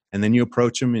about it, and then you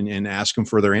approach them and ask them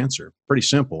for their answer. Pretty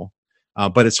simple,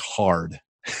 but it's hard.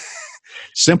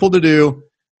 Simple to do,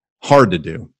 hard to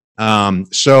do.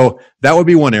 So that would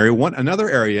be one area. Another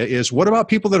area is, what about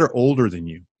people that are older than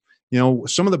you?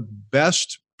 Some of the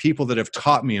best people that have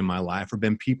taught me in my life have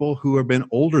been people who have been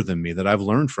older than me that I've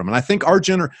learned from. And I think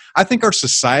our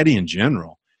society in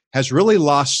general has really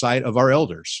lost sight of our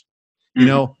elders. In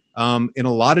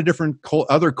a lot of different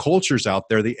other cultures out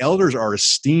there, the elders are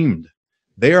esteemed.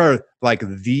 They are like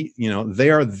they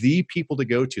are the people to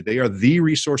go to. They are the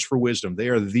resource for wisdom. They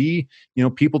are the,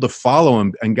 people to follow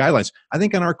and guidelines. I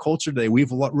think in our culture today,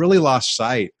 we've really lost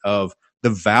sight of the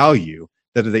value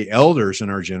that the elders in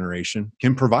our generation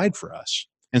can provide for us.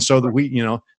 And so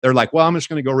that they're like, "Well, I'm just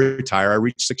going to go retire. I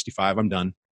reached 65. I'm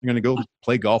done. I'm going to go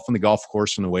play golf on the golf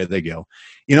course," and away they go.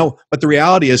 But the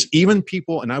reality is, even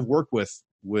people, and I've worked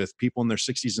with people in their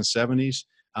 60s and 70s,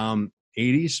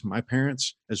 80s, my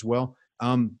parents as well,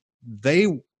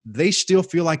 they still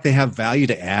feel like they have value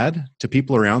to add to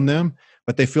people around them,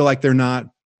 but they feel like they're not,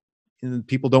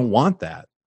 people don't want that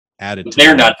added to They're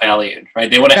them. not valued,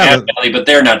 right? They want to add value, but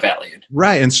they're not valued.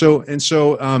 Right. And so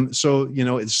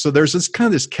there's this kind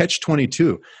of this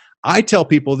catch-22. I tell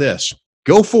people this: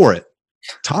 go for it.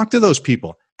 Talk to those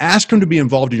people. Ask them to be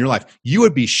involved in your life. You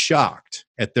would be shocked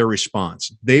at their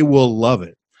response. They will love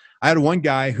it. I had one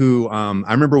guy who,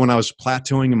 I remember when I was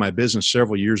plateauing in my business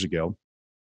several years ago,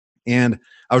 and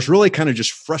I was really kind of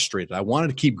just frustrated. I wanted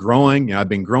to keep growing. I've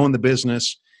been growing the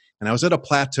business, and I was at a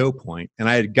plateau point, and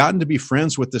I had gotten to be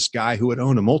friends with this guy who had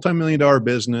owned a multi-million-dollar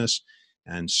business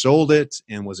and sold it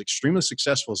and was extremely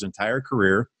successful his entire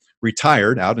career,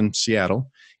 retired out in Seattle.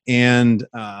 And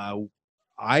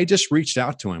I just reached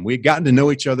out to him. We had gotten to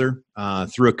know each other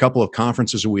through a couple of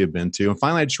conferences that we had been to. And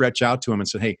finally, I just reached out to him and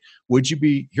said, hey,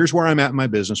 here's where I'm at in my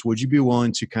business. Would you be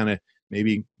willing to kind of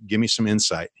maybe give me some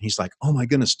insight? He's like, oh my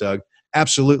goodness, Doug,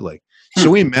 absolutely. So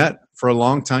we met for a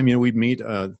long time. We'd meet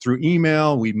through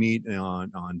email. We'd meet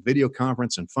on video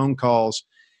conference and phone calls.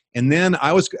 And then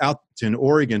I was out in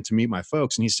Oregon to meet my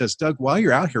folks. And he says, Doug, while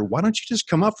you're out here, why don't you just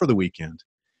come up for the weekend?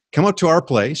 Come up to our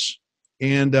place.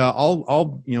 And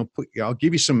I'll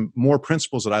give you some more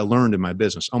principles that I learned in my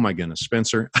business. Oh my goodness,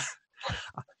 Spencer.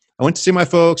 I went to see my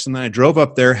folks, and then I drove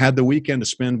up there, had the weekend to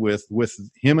spend with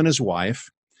him and his wife.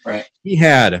 Right. He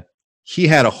had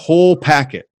a whole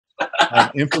packet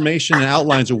of information and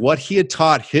outlines of what he had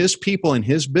taught his people in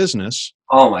his business.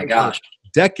 Oh my gosh.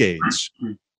 Decades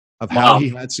of how he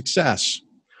had success.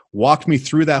 Walked me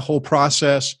through that whole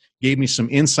process, gave me some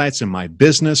insights in my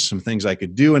business, some things I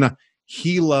could do. And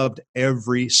he loved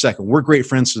every second. We're great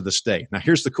friends to this day. Now,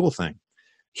 here's the cool thing.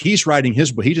 He's writing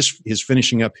his book. He just is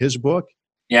finishing up his book.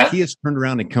 Yeah. He has turned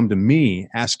around and come to me,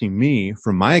 asking me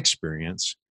from my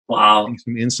experience, some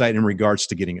insight in regards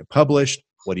to getting it published,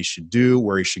 what he should do,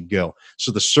 where he should go.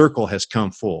 So the circle has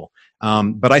come full.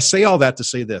 But I say all that to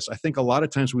say this. I think a lot of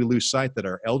times we lose sight that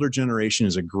our elder generation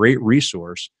is a great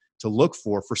resource to look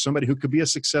for somebody who could be a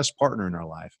success partner in our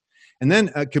life. And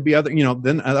then it could be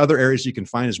other areas you can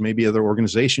find is maybe other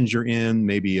organizations you're in,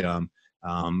 maybe, like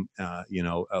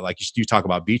you talk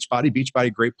about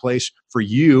Beachbody, great place for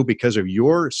you because of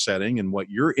your setting and what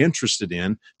you're interested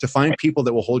in to find people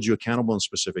that will hold you accountable in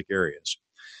specific areas.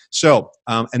 So,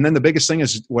 and then the biggest thing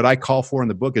is what I call for in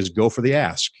the book is go for the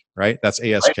ask, right? That's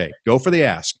ASK. Right. Go for the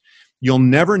ask. You'll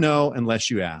never know unless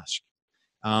you ask.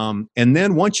 And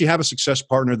then once you have a success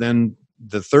partner, then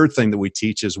the third thing that we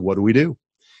teach is what do we do?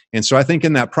 And so I think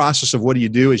in that process of what do you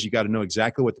do is you got to know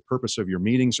exactly what the purpose of your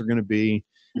meetings are going to be.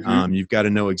 Mm-hmm. You've got to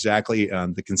know exactly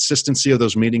the consistency of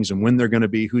those meetings and when they're going to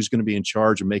be, who's going to be in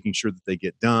charge of making sure that they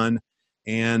get done,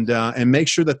 and make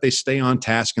sure that they stay on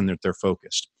task and that they're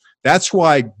focused. That's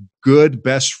why good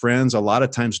best friends a lot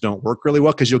of times don't work really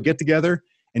well, because you'll get together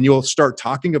and you'll start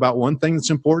talking about one thing that's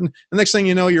important. The next thing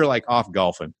you know, you're like off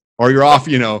golfing, or you're off,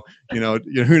 who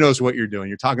knows what you're doing.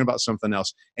 You're talking about something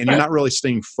else, and you're not really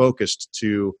staying focused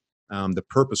to the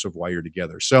purpose of why you're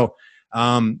together. So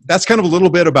that's kind of a little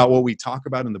bit about what we talk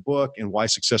about in the book and why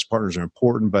success partners are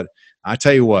important. But I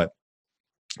tell you what,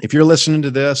 if you're listening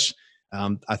to this,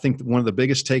 I think one of the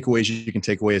biggest takeaways you can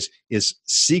take away is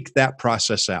seek that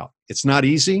process out. It's not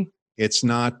easy. It's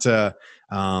not, it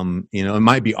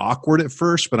might be awkward at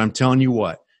first, but I'm telling you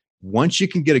what, once you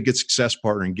can get a good success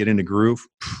partner and get in a groove,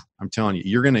 I'm telling you,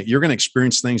 you're gonna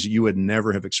experience things that you would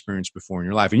never have experienced before in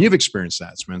your life. And you've experienced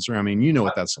that, Spencer. I mean, you know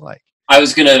what that's like. I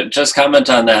was going to just comment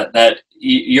on that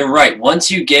you're right.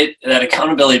 Once you get that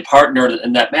accountability partner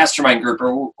in that mastermind group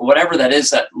or whatever that is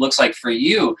that looks like for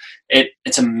you,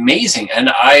 it's amazing. And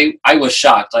I was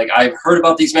shocked. Like, I've heard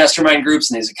about these mastermind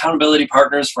groups and these accountability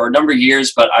partners for a number of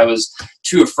years, but I was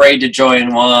too afraid to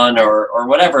join one or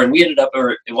whatever. And we ended up,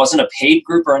 or it wasn't a paid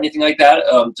group or anything like that.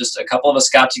 Just a couple of us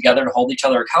got together to hold each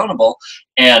other accountable.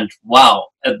 And wow,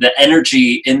 the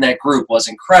energy in that group was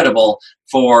incredible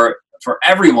for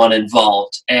everyone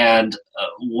involved, and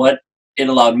what it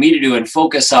allowed me to do and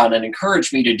focus on and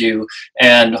encourage me to do.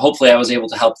 And hopefully I was able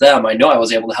to help them. I know I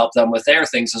was able to help them with their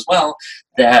things as well,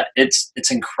 that it's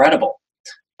incredible.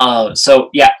 So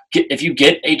yeah, if you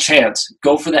get a chance,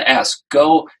 go for the ask.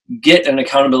 Go get an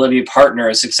accountability partner,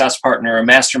 a success partner, a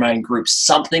mastermind group,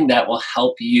 something that will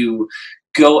help you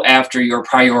go after your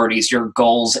priorities, your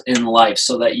goals in life,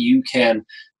 so that you can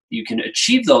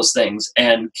achieve those things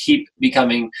and keep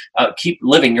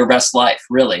living your best life,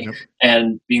 really, yep,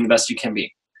 and being the best you can be.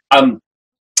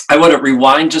 I want to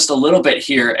rewind just a little bit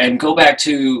here and go back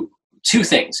to two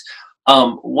things.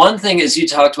 One thing is, you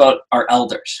talked about our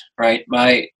elders, right?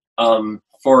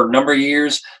 For a number of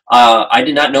years, I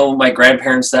did not know my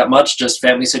grandparents that much, just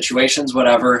family situations,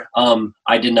 whatever.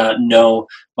 I did not know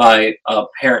my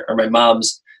parent or my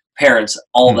mom's parents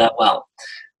all that well.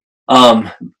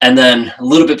 And then a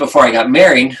little bit before I got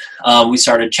married, we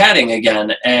started chatting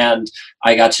again, and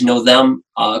I got to know them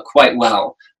quite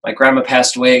well. My grandma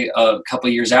passed away a couple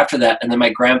of years after that, and then my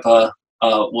grandpa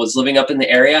was living up in the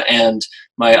area, and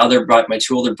my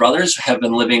two older brothers have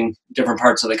been living different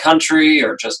parts of the country,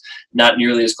 or just not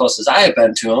nearly as close as I have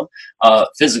been to them,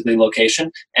 physically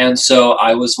location. And so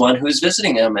I was one who was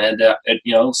visiting them, and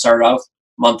started off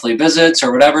monthly visits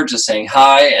or whatever, just saying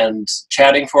hi and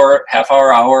chatting for half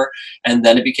hour, and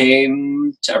then it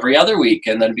became every other week,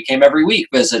 and then it became every week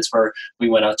visits where we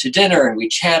went out to dinner and we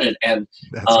chatted, and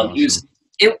awesome.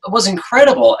 It was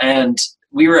incredible. And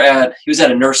he was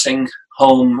at a nursing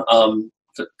home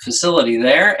facility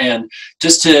there, and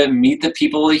just to meet the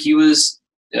people he was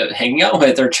hanging out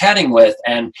with or chatting with,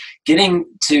 and getting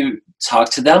to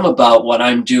talk to them about what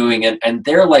I'm doing and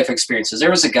their life experiences. There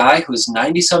was a guy who was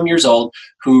 90 some years old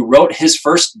who wrote his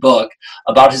first book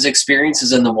about his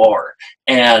experiences in the war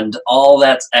and all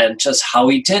that, and just how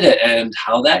he did it and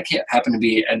how that happened to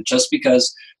be. And just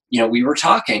because, we were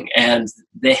talking, and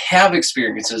they have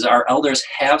experiences. Our elders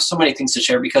have so many things to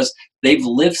share because they've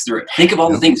lived through it. Think of all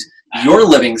the things you're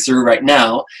living through right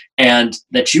now and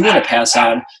that you want to pass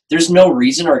on. There's no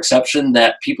reason or exception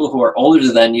that people who are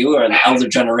older than you or in the elder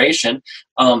generation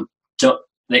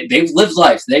they've lived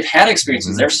life. They've had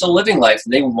experiences. They're still living life.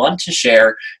 They want to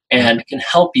share and can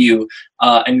help you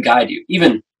and guide you.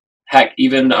 Even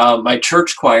my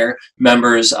church choir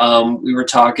members, we were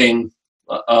talking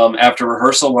after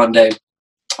rehearsal one day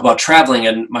about traveling,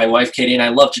 and my wife Katie and I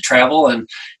love to travel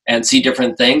and see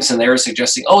different things, and they were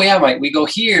suggesting, we go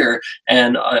here,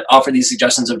 and offer these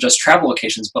suggestions of just travel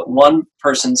locations. But one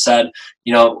person said,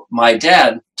 my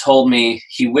dad told me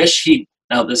he wished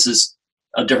now this is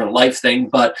a different life thing,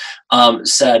 but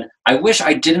said, I wish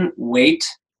I didn't wait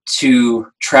to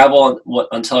travel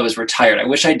until I was retired. I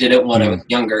wish I did it when I was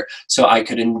younger, so I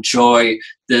could enjoy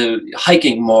the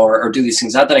hiking more or do these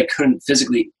things. Not that I couldn't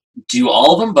physically do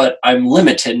all of them, but I'm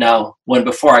limited now when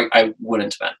before I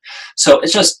wouldn't have been. So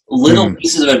it's just little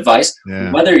pieces of advice,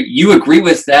 whether you agree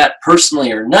with that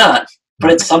personally or not,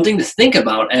 but it's something to think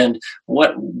about. And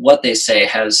what they say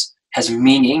has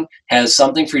meaning, has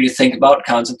something for you to think about,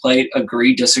 contemplate,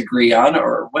 agree, disagree on,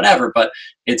 or whatever. But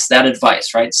it's that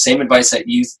advice, right? Same advice that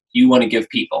you want to give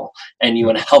people and you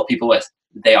want to help people with.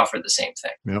 They offer the same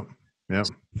thing. Yep.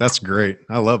 That's great.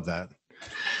 I love that.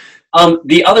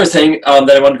 The other thing that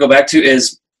I want to go back to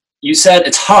is, you said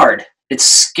it's hard. It's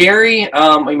scary.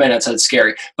 We might not have said it's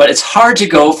scary, but it's hard to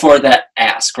go for that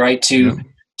ask, right? To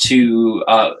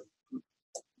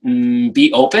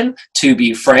be open, to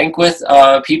be frank with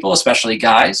people, especially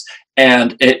guys.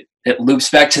 And it loops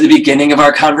back to the beginning of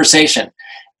our conversation.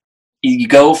 You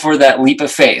go for that leap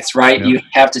of faith, right? Yep. You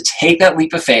have to take that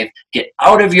leap of faith, get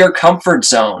out of your comfort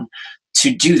zone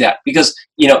to do that, because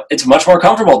it's much more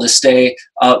comfortable to stay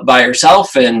by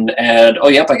yourself and I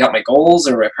got my goals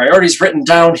and my priorities written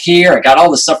down here. I got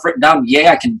all this stuff written down.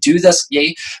 I can do this.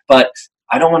 But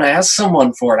I don't want to ask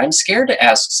someone for it. I'm scared to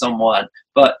ask someone.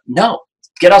 But no,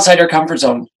 get outside your comfort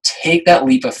zone. Take that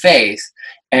leap of faith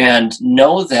and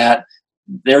know that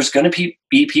there's going to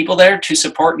be people there to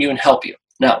support you and help you.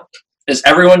 Now, is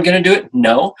everyone going to do it?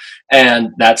 No.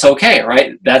 And that's okay,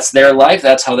 right? That's their life.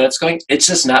 That's how that's going. It's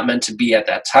just not meant to be at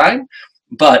that time.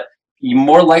 But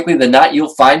more likely than not,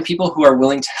 you'll find people who are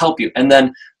willing to help you. And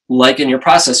then, like in your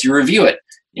process, you review it.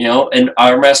 In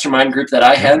our mastermind group that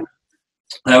I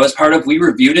was part of, we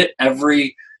reviewed it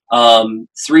every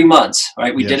 3 months,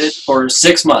 right? We did it for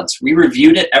 6 months. We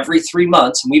reviewed it every 3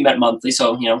 months, and we met monthly.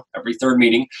 So, every third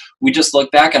meeting, we just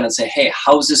look back on it and say, hey,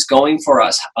 how's this going for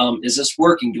us? Is this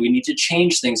working? Do we need to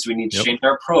change things? Do we need to change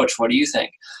our approach? What do you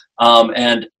think?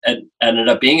 And it ended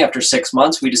up being, after 6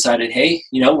 months, we decided, hey,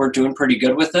 we're doing pretty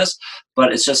good with this,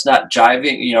 but it's just not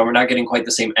jiving. We're not getting quite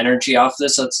the same energy off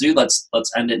this.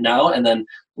 Let's end it now. And then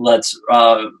let's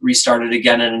restart it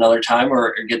again at another time,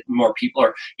 or get more people,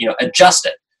 or, adjust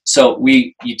it. So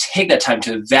you take that time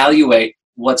to evaluate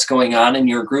what's going on in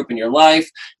your group, in your life,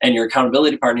 and your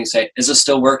accountability partner, and say, is this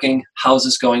still working? How's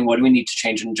this going? What do we need to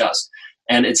change and adjust?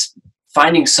 And it's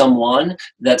finding someone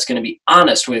that's going to be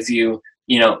honest with you,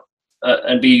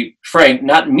 and be frank,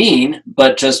 not mean,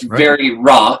 but just very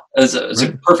raw, as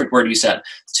a perfect word you said,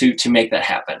 to make that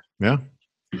happen. Yeah.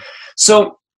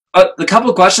 So the couple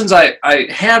of questions I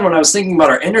had when I was thinking about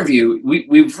our interview,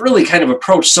 we've really kind of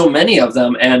approached so many of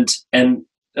them and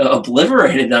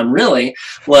obliterated them, really.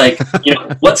 Like,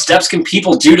 what steps can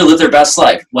people do to live their best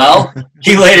life? Well,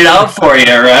 he laid it out for you,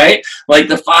 right? Like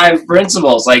the 5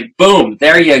 principles, like, boom,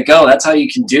 there you go. That's how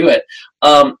you can do it.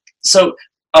 So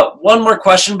one more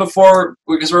question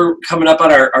because we're coming up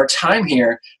on our time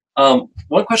here.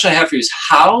 One question I have for you is,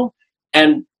 how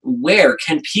and where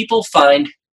can people find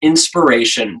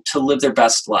inspiration to live their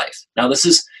best life? Now,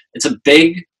 it's a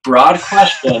big, broad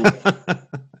question.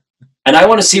 And I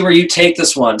want to see where you take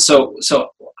this one. So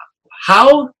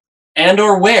how and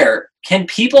or where can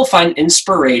people find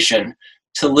inspiration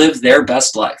to live their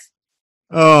best life?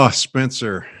 Oh,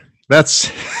 Spencer, that's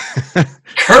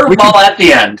curveball at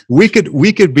the end. We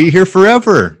could be here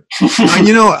forever.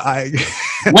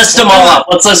 List them all up.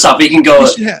 Let's list up. We can go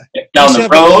down the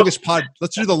road.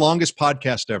 Let's do the longest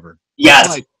podcast ever.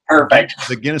 Yes, perfect.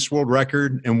 The Guinness World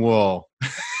Record, and we'll.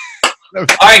 All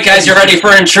right, guys, you're ready for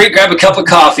a treat? Grab a cup of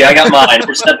coffee. I got mine.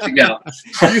 We're set to go.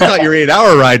 You thought your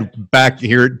 8-hour ride back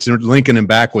here to Lincoln and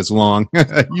back was long.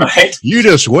 Right? You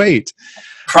just wait.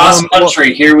 Cross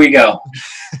country. Here we go.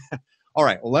 All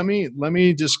right. Well, let me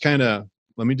try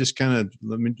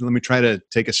to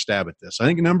take a stab at this. I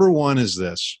think number one is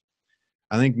this.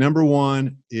 And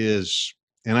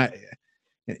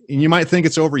you might think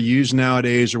it's overused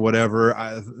nowadays or whatever.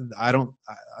 I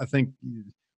think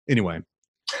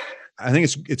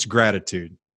it's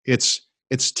gratitude. It's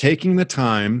taking the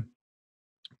time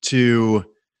to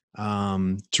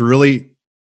really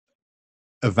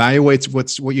evaluate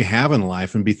what you have in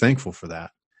life and be thankful for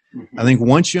that. Mm-hmm. I think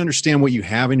once you understand what you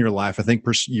have in your life, I think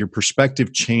your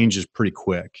perspective changes pretty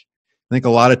quick. I think a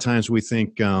lot of times we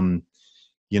think,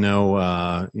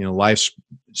 life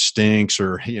stinks,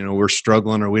 or we're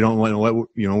struggling, or we don't want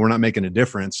we're not making a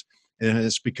difference, and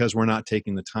it's because we're not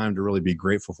taking the time to really be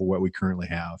grateful for what we currently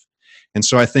have. And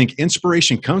so I think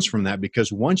inspiration comes from that,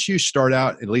 because once you start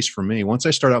out, at least for me, once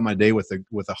I start out my day with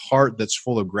a heart that's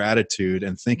full of gratitude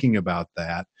and thinking about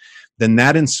that, then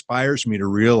that inspires me to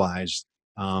realize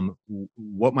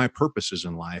what my purpose is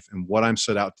in life and what I'm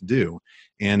set out to do.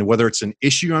 And whether it's an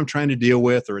issue I'm trying to deal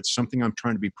with, or it's something I'm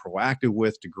trying to be proactive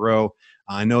with to grow,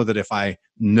 I know that if I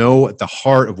know at the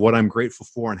heart of what I'm grateful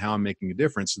for and how I'm making a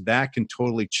difference, that can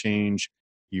totally change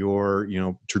your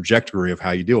trajectory of how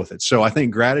you deal with it. So I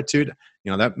think gratitude,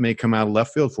 that may come out of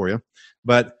left field for you,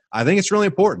 but I think it's really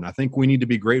important. I think we need to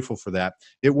be grateful for that.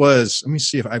 Let me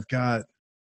see if I've got,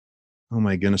 oh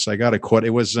my goodness, I got a quote. It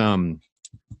was, oh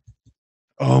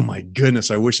my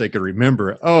goodness, I wish I could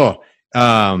remember.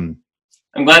 I'm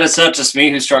glad it's not just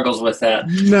me who struggles with that.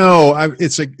 No,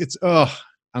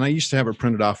 and I used to have it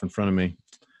printed off in front of me.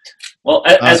 Well,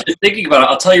 as you're thinking about it,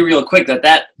 I'll tell you real quick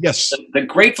that yes, the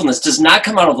gratefulness does not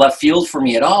come out of left field for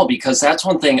me at all, because that's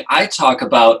one thing I talk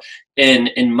about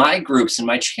in my groups, in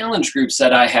my challenge groups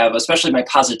that I have, especially my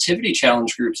positivity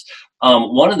challenge groups.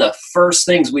 One of the first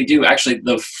things we do, actually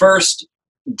the first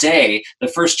day, the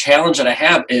first challenge that I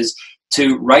have is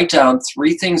to write down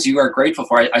 3 things you are grateful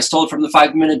for. I stole it from the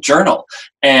 5-minute journal.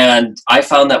 And I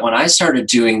found that when I started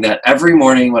doing that every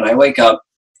morning when I wake up,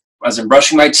 as I'm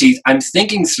brushing my teeth, I'm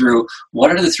thinking through what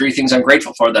are the 3 things I'm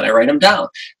grateful for, that I write them down.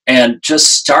 And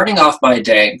just starting off my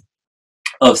day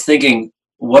of thinking,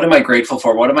 what am I grateful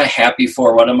for? What am I happy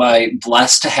for? What am I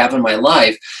blessed to have in my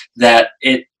life? That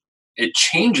it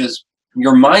changes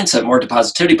your mindset more to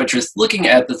positivity, but you're looking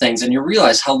at the things and you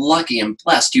realize how lucky and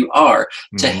blessed you are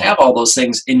to have all those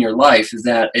things in your life,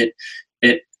 that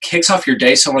it kicks off your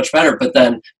day so much better. But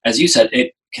then, as you said,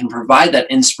 it can provide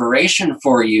that inspiration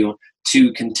for you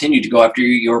to continue to go after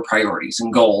your priorities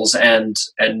and goals and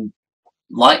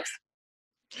life.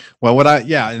 Well, what I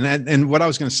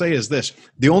was going to say is this: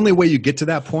 the only way you get to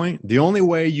that point, the only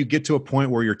way you get to a point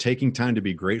where you're taking time to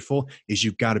be grateful, is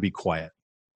you've got to be quiet.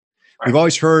 We've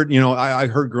always heard, I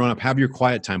heard growing up, have your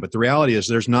quiet time. But the reality is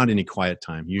there's not any quiet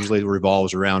time. Usually it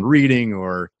revolves around reading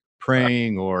or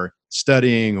praying or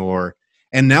studying,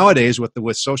 and nowadays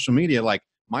with social media, like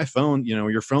my phone,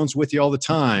 your phone's with you all the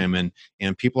time, and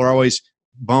people are always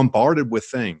bombarded with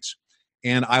things.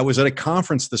 And I was at a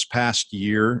conference this past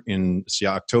year in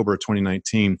October of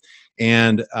 2019.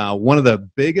 And one of the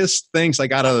biggest things I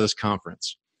got out of this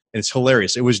conference, and it's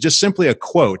hilarious, it was just simply a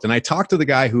quote. And I talked to the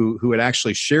guy who had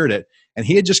actually shared it, and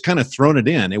he had just kind of thrown it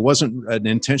in. It wasn't an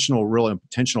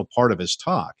intentional part of his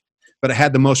talk, but it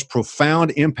had the most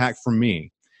profound impact for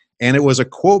me. And it was a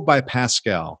quote by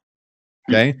Pascal.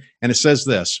 Okay. And it says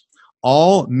this: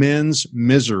 all men's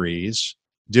miseries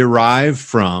derive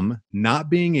from not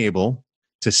being able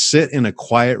to sit in a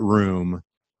quiet room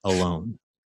alone.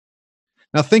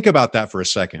 Now think about that for a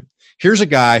second. Here's a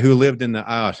guy who lived in the,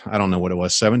 I don't know what it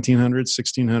was, 1700s,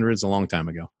 1600s, a long time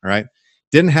ago. All right.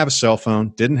 Didn't have a cell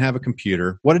phone, didn't have a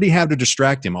computer. What did he have to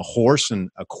distract him? A horse and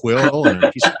a quill and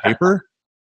a piece of paper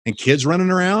and kids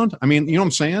running around? I mean, you know what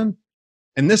I'm saying?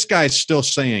 And this guy's still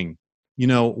saying,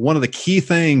 one of the key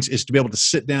things is to be able to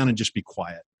sit down and just be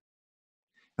quiet.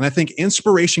 And I think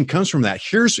inspiration comes from that.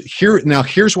 Here's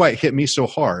why it hit me so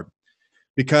hard,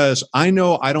 because I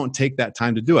know I don't take that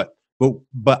time to do it.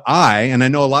 But I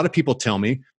know a lot of people tell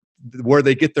me where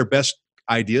they get their best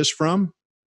ideas from: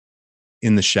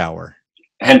 in the shower.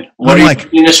 And what are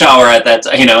you in the shower at that?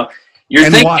 You're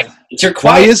thinking, it's your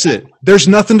quiet. Why is it? There's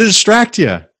nothing to distract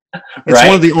you. It's right?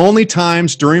 One of the only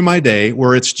times during my day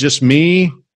where it's just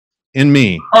me and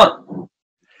me. Huh.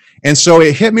 And so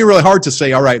it hit me really hard to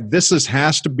say, all right, this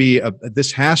has to be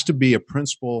a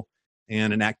principle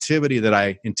and an activity that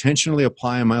I intentionally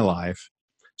apply in my life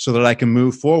so that I can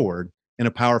move forward in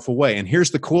a powerful way. And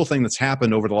here's the cool thing that's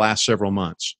happened over the last several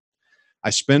months. I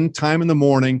spend time in the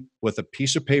morning with a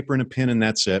piece of paper and a pen, and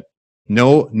that's it.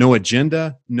 No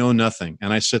agenda, no nothing.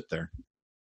 And I sit there.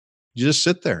 You just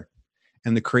sit there.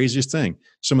 And the craziest thing,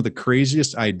 some of the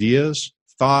craziest ideas,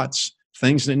 thoughts,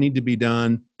 things that need to be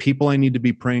done, people I need to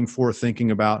be praying for,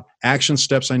 thinking about, action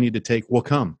steps I need to take will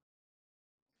come.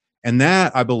 And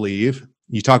that, I believe,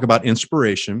 you talk about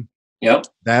inspiration. Yep.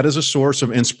 That is a source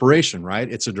of inspiration,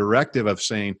 right? It's a directive of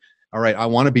saying, all right, I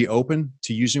want to be open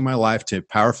to using my life to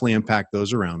powerfully impact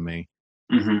those around me.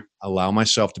 Mm-hmm. Allow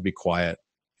myself to be quiet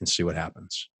and see what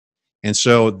happens. And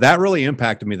so that really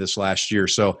impacted me this last year.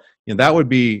 So that would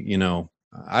be,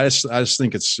 I just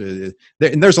think it's, and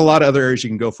there's a lot of other areas you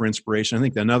can go for inspiration. I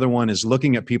think another one is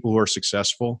looking at people who are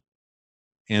successful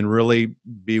and really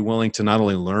be willing to not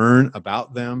only learn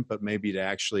about them, but maybe to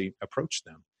actually approach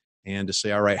them and to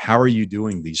say, all right, how are you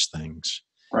doing these things?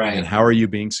 Right. And how are you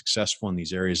being successful in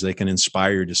these areas? They can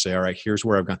inspire you to say, all right, here's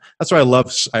where I've gone. That's why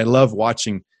I love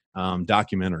watching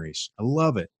documentaries. I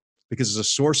love it because it's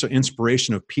a source of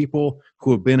inspiration of people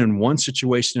who have been in one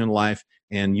situation in life,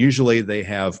 and usually they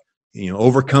have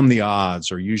overcome the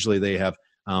odds, or usually they have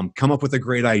come up with a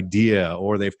great idea,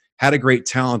 or they've had a great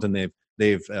talent and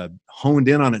they've honed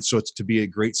in on it so it's to be a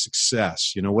great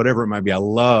success, whatever it might be. I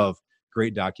love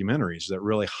great documentaries that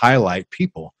really highlight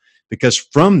people, because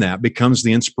from that becomes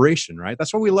the inspiration, right?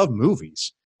 That's why we love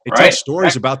movies. They tell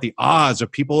stories about the odds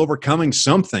of people overcoming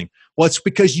something. Well, it's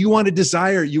because you want to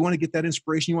desire, you want to get that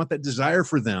inspiration, you want that desire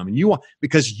for them, and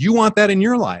because you want that in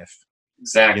your life.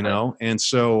 Exactly. And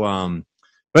so,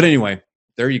 but anyway,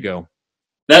 there you go.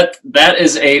 That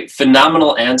is a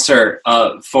phenomenal answer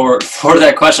for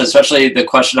that question, especially the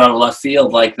question out of left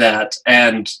field like that.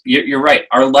 And you're right.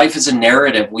 Our life is a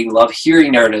narrative. We love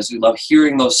hearing narratives. We love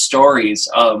hearing those stories.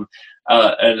 And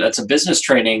that's a business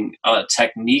training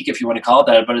technique, if you want to call it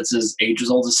that, but it's as age as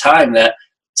old as time, that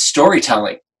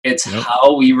storytelling. It's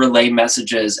how we relay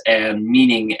messages and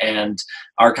meaning. And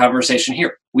our conversation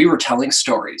here, we were telling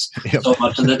stories so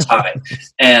much of the time.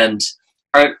 And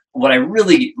what I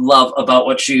really love about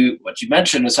what you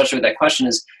mentioned, especially with that question,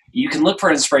 is you can look for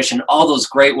inspiration in all those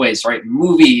great ways, right?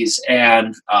 Movies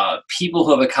and people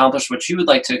who have accomplished what you would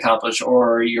like to accomplish,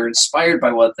 or you're inspired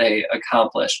by what they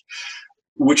accomplished,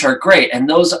 which are great. And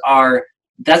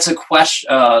that's a question,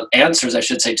 answers, I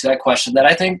should say, to that question that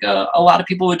I think a lot of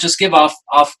people would just give off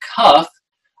cuff,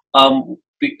 and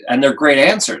they're great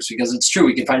answers because it's true.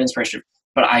 We can find inspiration.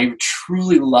 But I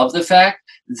truly love the fact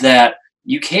that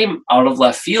you came out of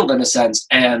left field in a sense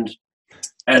and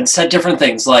said different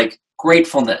things like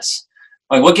gratefulness.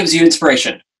 Like, what gives you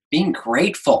inspiration? Being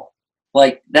grateful.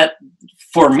 Like that,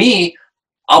 for me,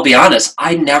 I'll be honest,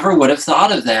 I never would have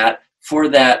thought of that for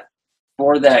that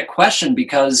question,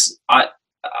 because I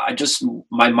just,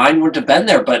 my mind wouldn't have been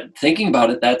there. But thinking about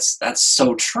it, that's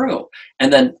so true.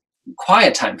 And then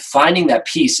quiet time, finding that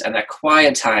peace and that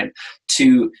quiet time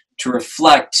to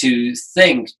reflect, to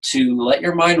think, to let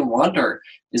your mind wander,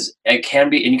 it can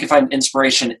be, and you can find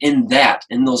inspiration in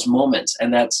those moments.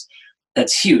 And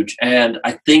that's huge. And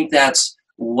I think that's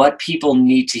what people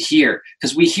need to hear,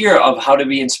 because we hear of how to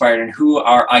be inspired and who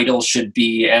our idols should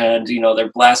be. And,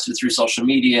 they're blasted through social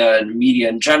media and media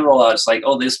in general. It's like,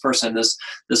 oh, this person, this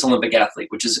Olympic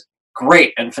athlete, which is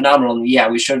great and phenomenal. And yeah,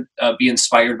 we should be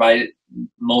inspired by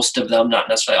most of them, not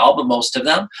necessarily all, but most of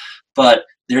them. But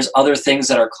there's other things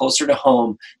that are closer to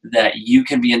home that you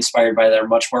can be inspired by that are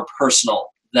much more personal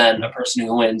than a person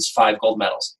who wins 5 gold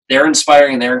medals. They're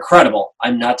inspiring and they're incredible.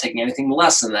 I'm not taking anything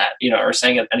less than that, or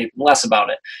saying anything less about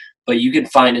it. But you can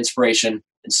find inspiration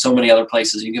in so many other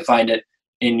places. You can find it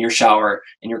in your shower,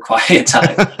 in your quiet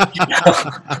time.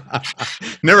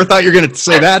 Never thought you were going to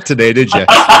say that today, did you?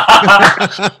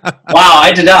 Wow,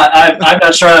 I did not. I'm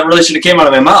not sure that really should have came out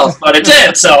of my mouth, but it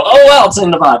did. So, oh well, it's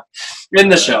in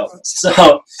the show.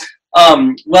 So,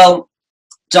 well,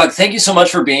 Doug, thank you so much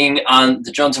for being on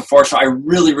the Jonesin Show. I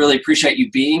really, really appreciate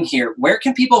you being here. Where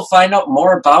can people find out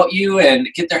more about you and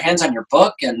get their hands on your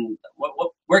book? And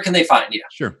where can they find you?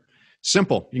 Sure.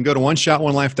 Simple. You can go to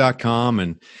oneshotonelife.com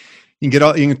and you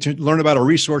can learn about our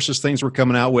resources, things we're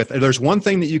coming out with. There's one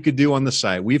thing that you could do on the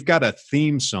site. We've got a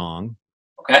theme song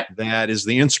that is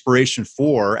the inspiration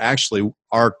for actually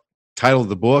our title of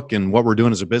the book and what we're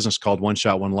doing as a business, called One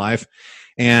Shot, One Life.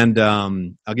 And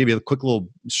I'll give you a quick little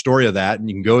story of that, and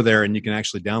you can go there and you can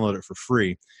actually download it for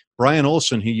free. Brian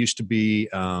Olson, he used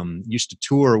to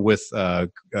tour with a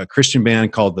Christian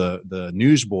band called the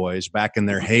Newsboys back in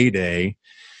their heyday.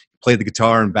 Played the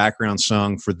guitar and background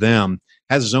sung for them.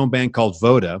 Has his own band called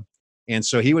Voda, and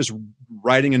so he was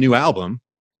writing a new album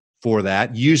for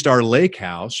that. Used our lake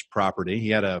house property. He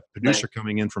had a producer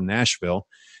coming in from Nashville.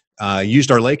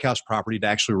 used our lake house property to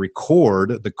actually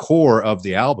record the core of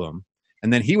the album.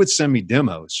 And then he would send me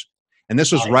demos. And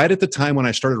this was right at the time when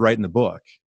I started writing the book.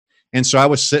 And so I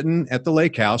was sitting at the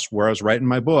lake house where I was writing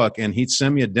my book, and he'd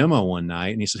send me a demo one night,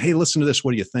 and he said, "Hey, listen to this.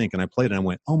 What do you think?" And I played it, and I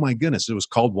went, "Oh my goodness." It was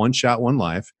called One Shot, One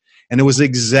Life. And it was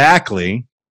exactly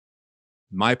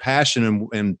my passion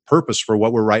and purpose for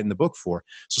what we're writing the book for.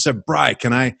 So I said, "Bri,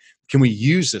 can we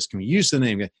use this? Can we use the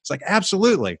name?" It's like,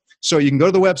 absolutely. So you can go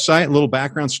to the website, a little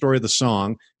background story of the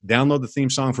song, download the theme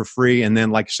song for free. And then,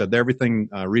 like I said, everything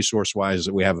resource-wise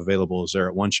that we have available is there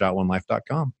at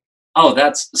oneshotOneLife.com. Oh,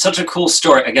 that's such a cool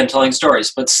story. Again, telling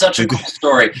stories, but such a cool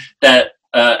story that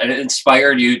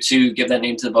inspired you to give that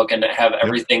name to the book and to have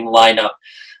everything line up.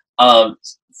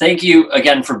 Thank you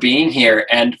again for being here.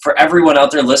 And for everyone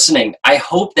out there listening, I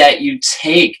hope that you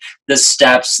take the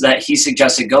steps that he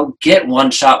suggested. Go get One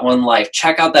Shot, One Life.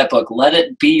 Check out that book. Let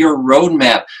it be your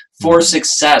roadmap for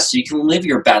success so you can live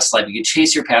your best life. You can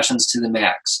chase your passions to the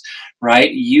max,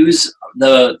 right? Use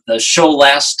the show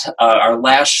our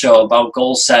last show about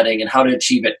goal setting and how to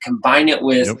achieve it. Combine it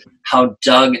with how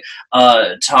Doug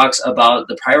talks about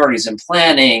the priorities and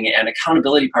planning and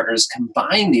accountability partners.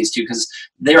 Combine these two because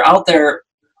they're out there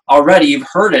already. You've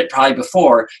heard it probably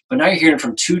before, but now you're hearing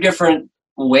from two different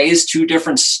ways, two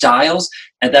different styles,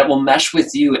 and that will mesh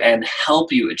with you and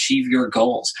help you achieve your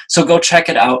goals. So go check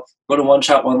it out. Go to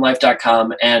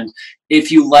oneshotOneLife.com. And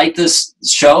if you like this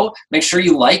show, make sure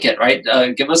you like it, right?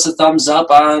 Give us a thumbs up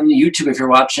on YouTube if you're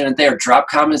watching it there. Drop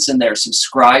comments in there.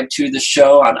 Subscribe to the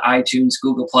show on iTunes,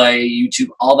 Google Play, YouTube,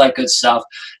 all that good stuff.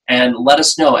 And let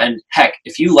us know. And heck,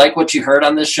 if you like what you heard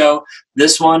on this show,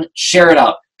 this one, share it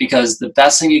out. Because the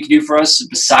best thing you can do for us,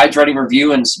 besides writing a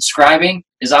review and subscribing,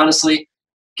 is honestly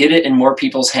get it in more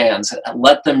people's hands.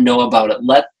 Let them know about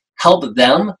it. Help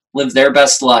them live their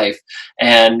best life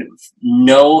and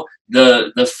know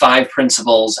the 5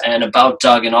 principles and about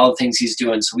Doug and all the things he's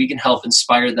doing so we can help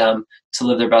inspire them to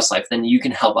live their best life. Then you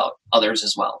can help out others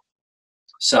as well.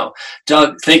 So,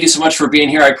 Doug, thank you so much for being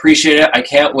here. I appreciate it. I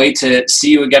can't wait to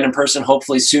see you again in person,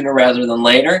 hopefully sooner rather than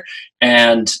later.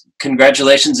 And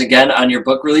congratulations again on your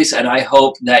book release. And I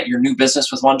hope that your new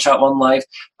business with One Shot, One Life,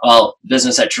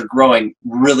 business that you're growing,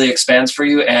 really expands for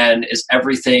you and is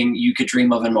everything you could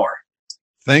dream of and more.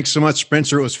 Thanks so much,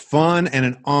 Spencer. It was fun and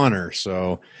an honor.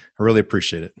 So I really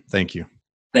appreciate it. Thank you.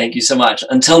 Thank you so much.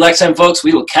 Until next time, folks,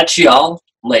 we will catch you all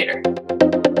later.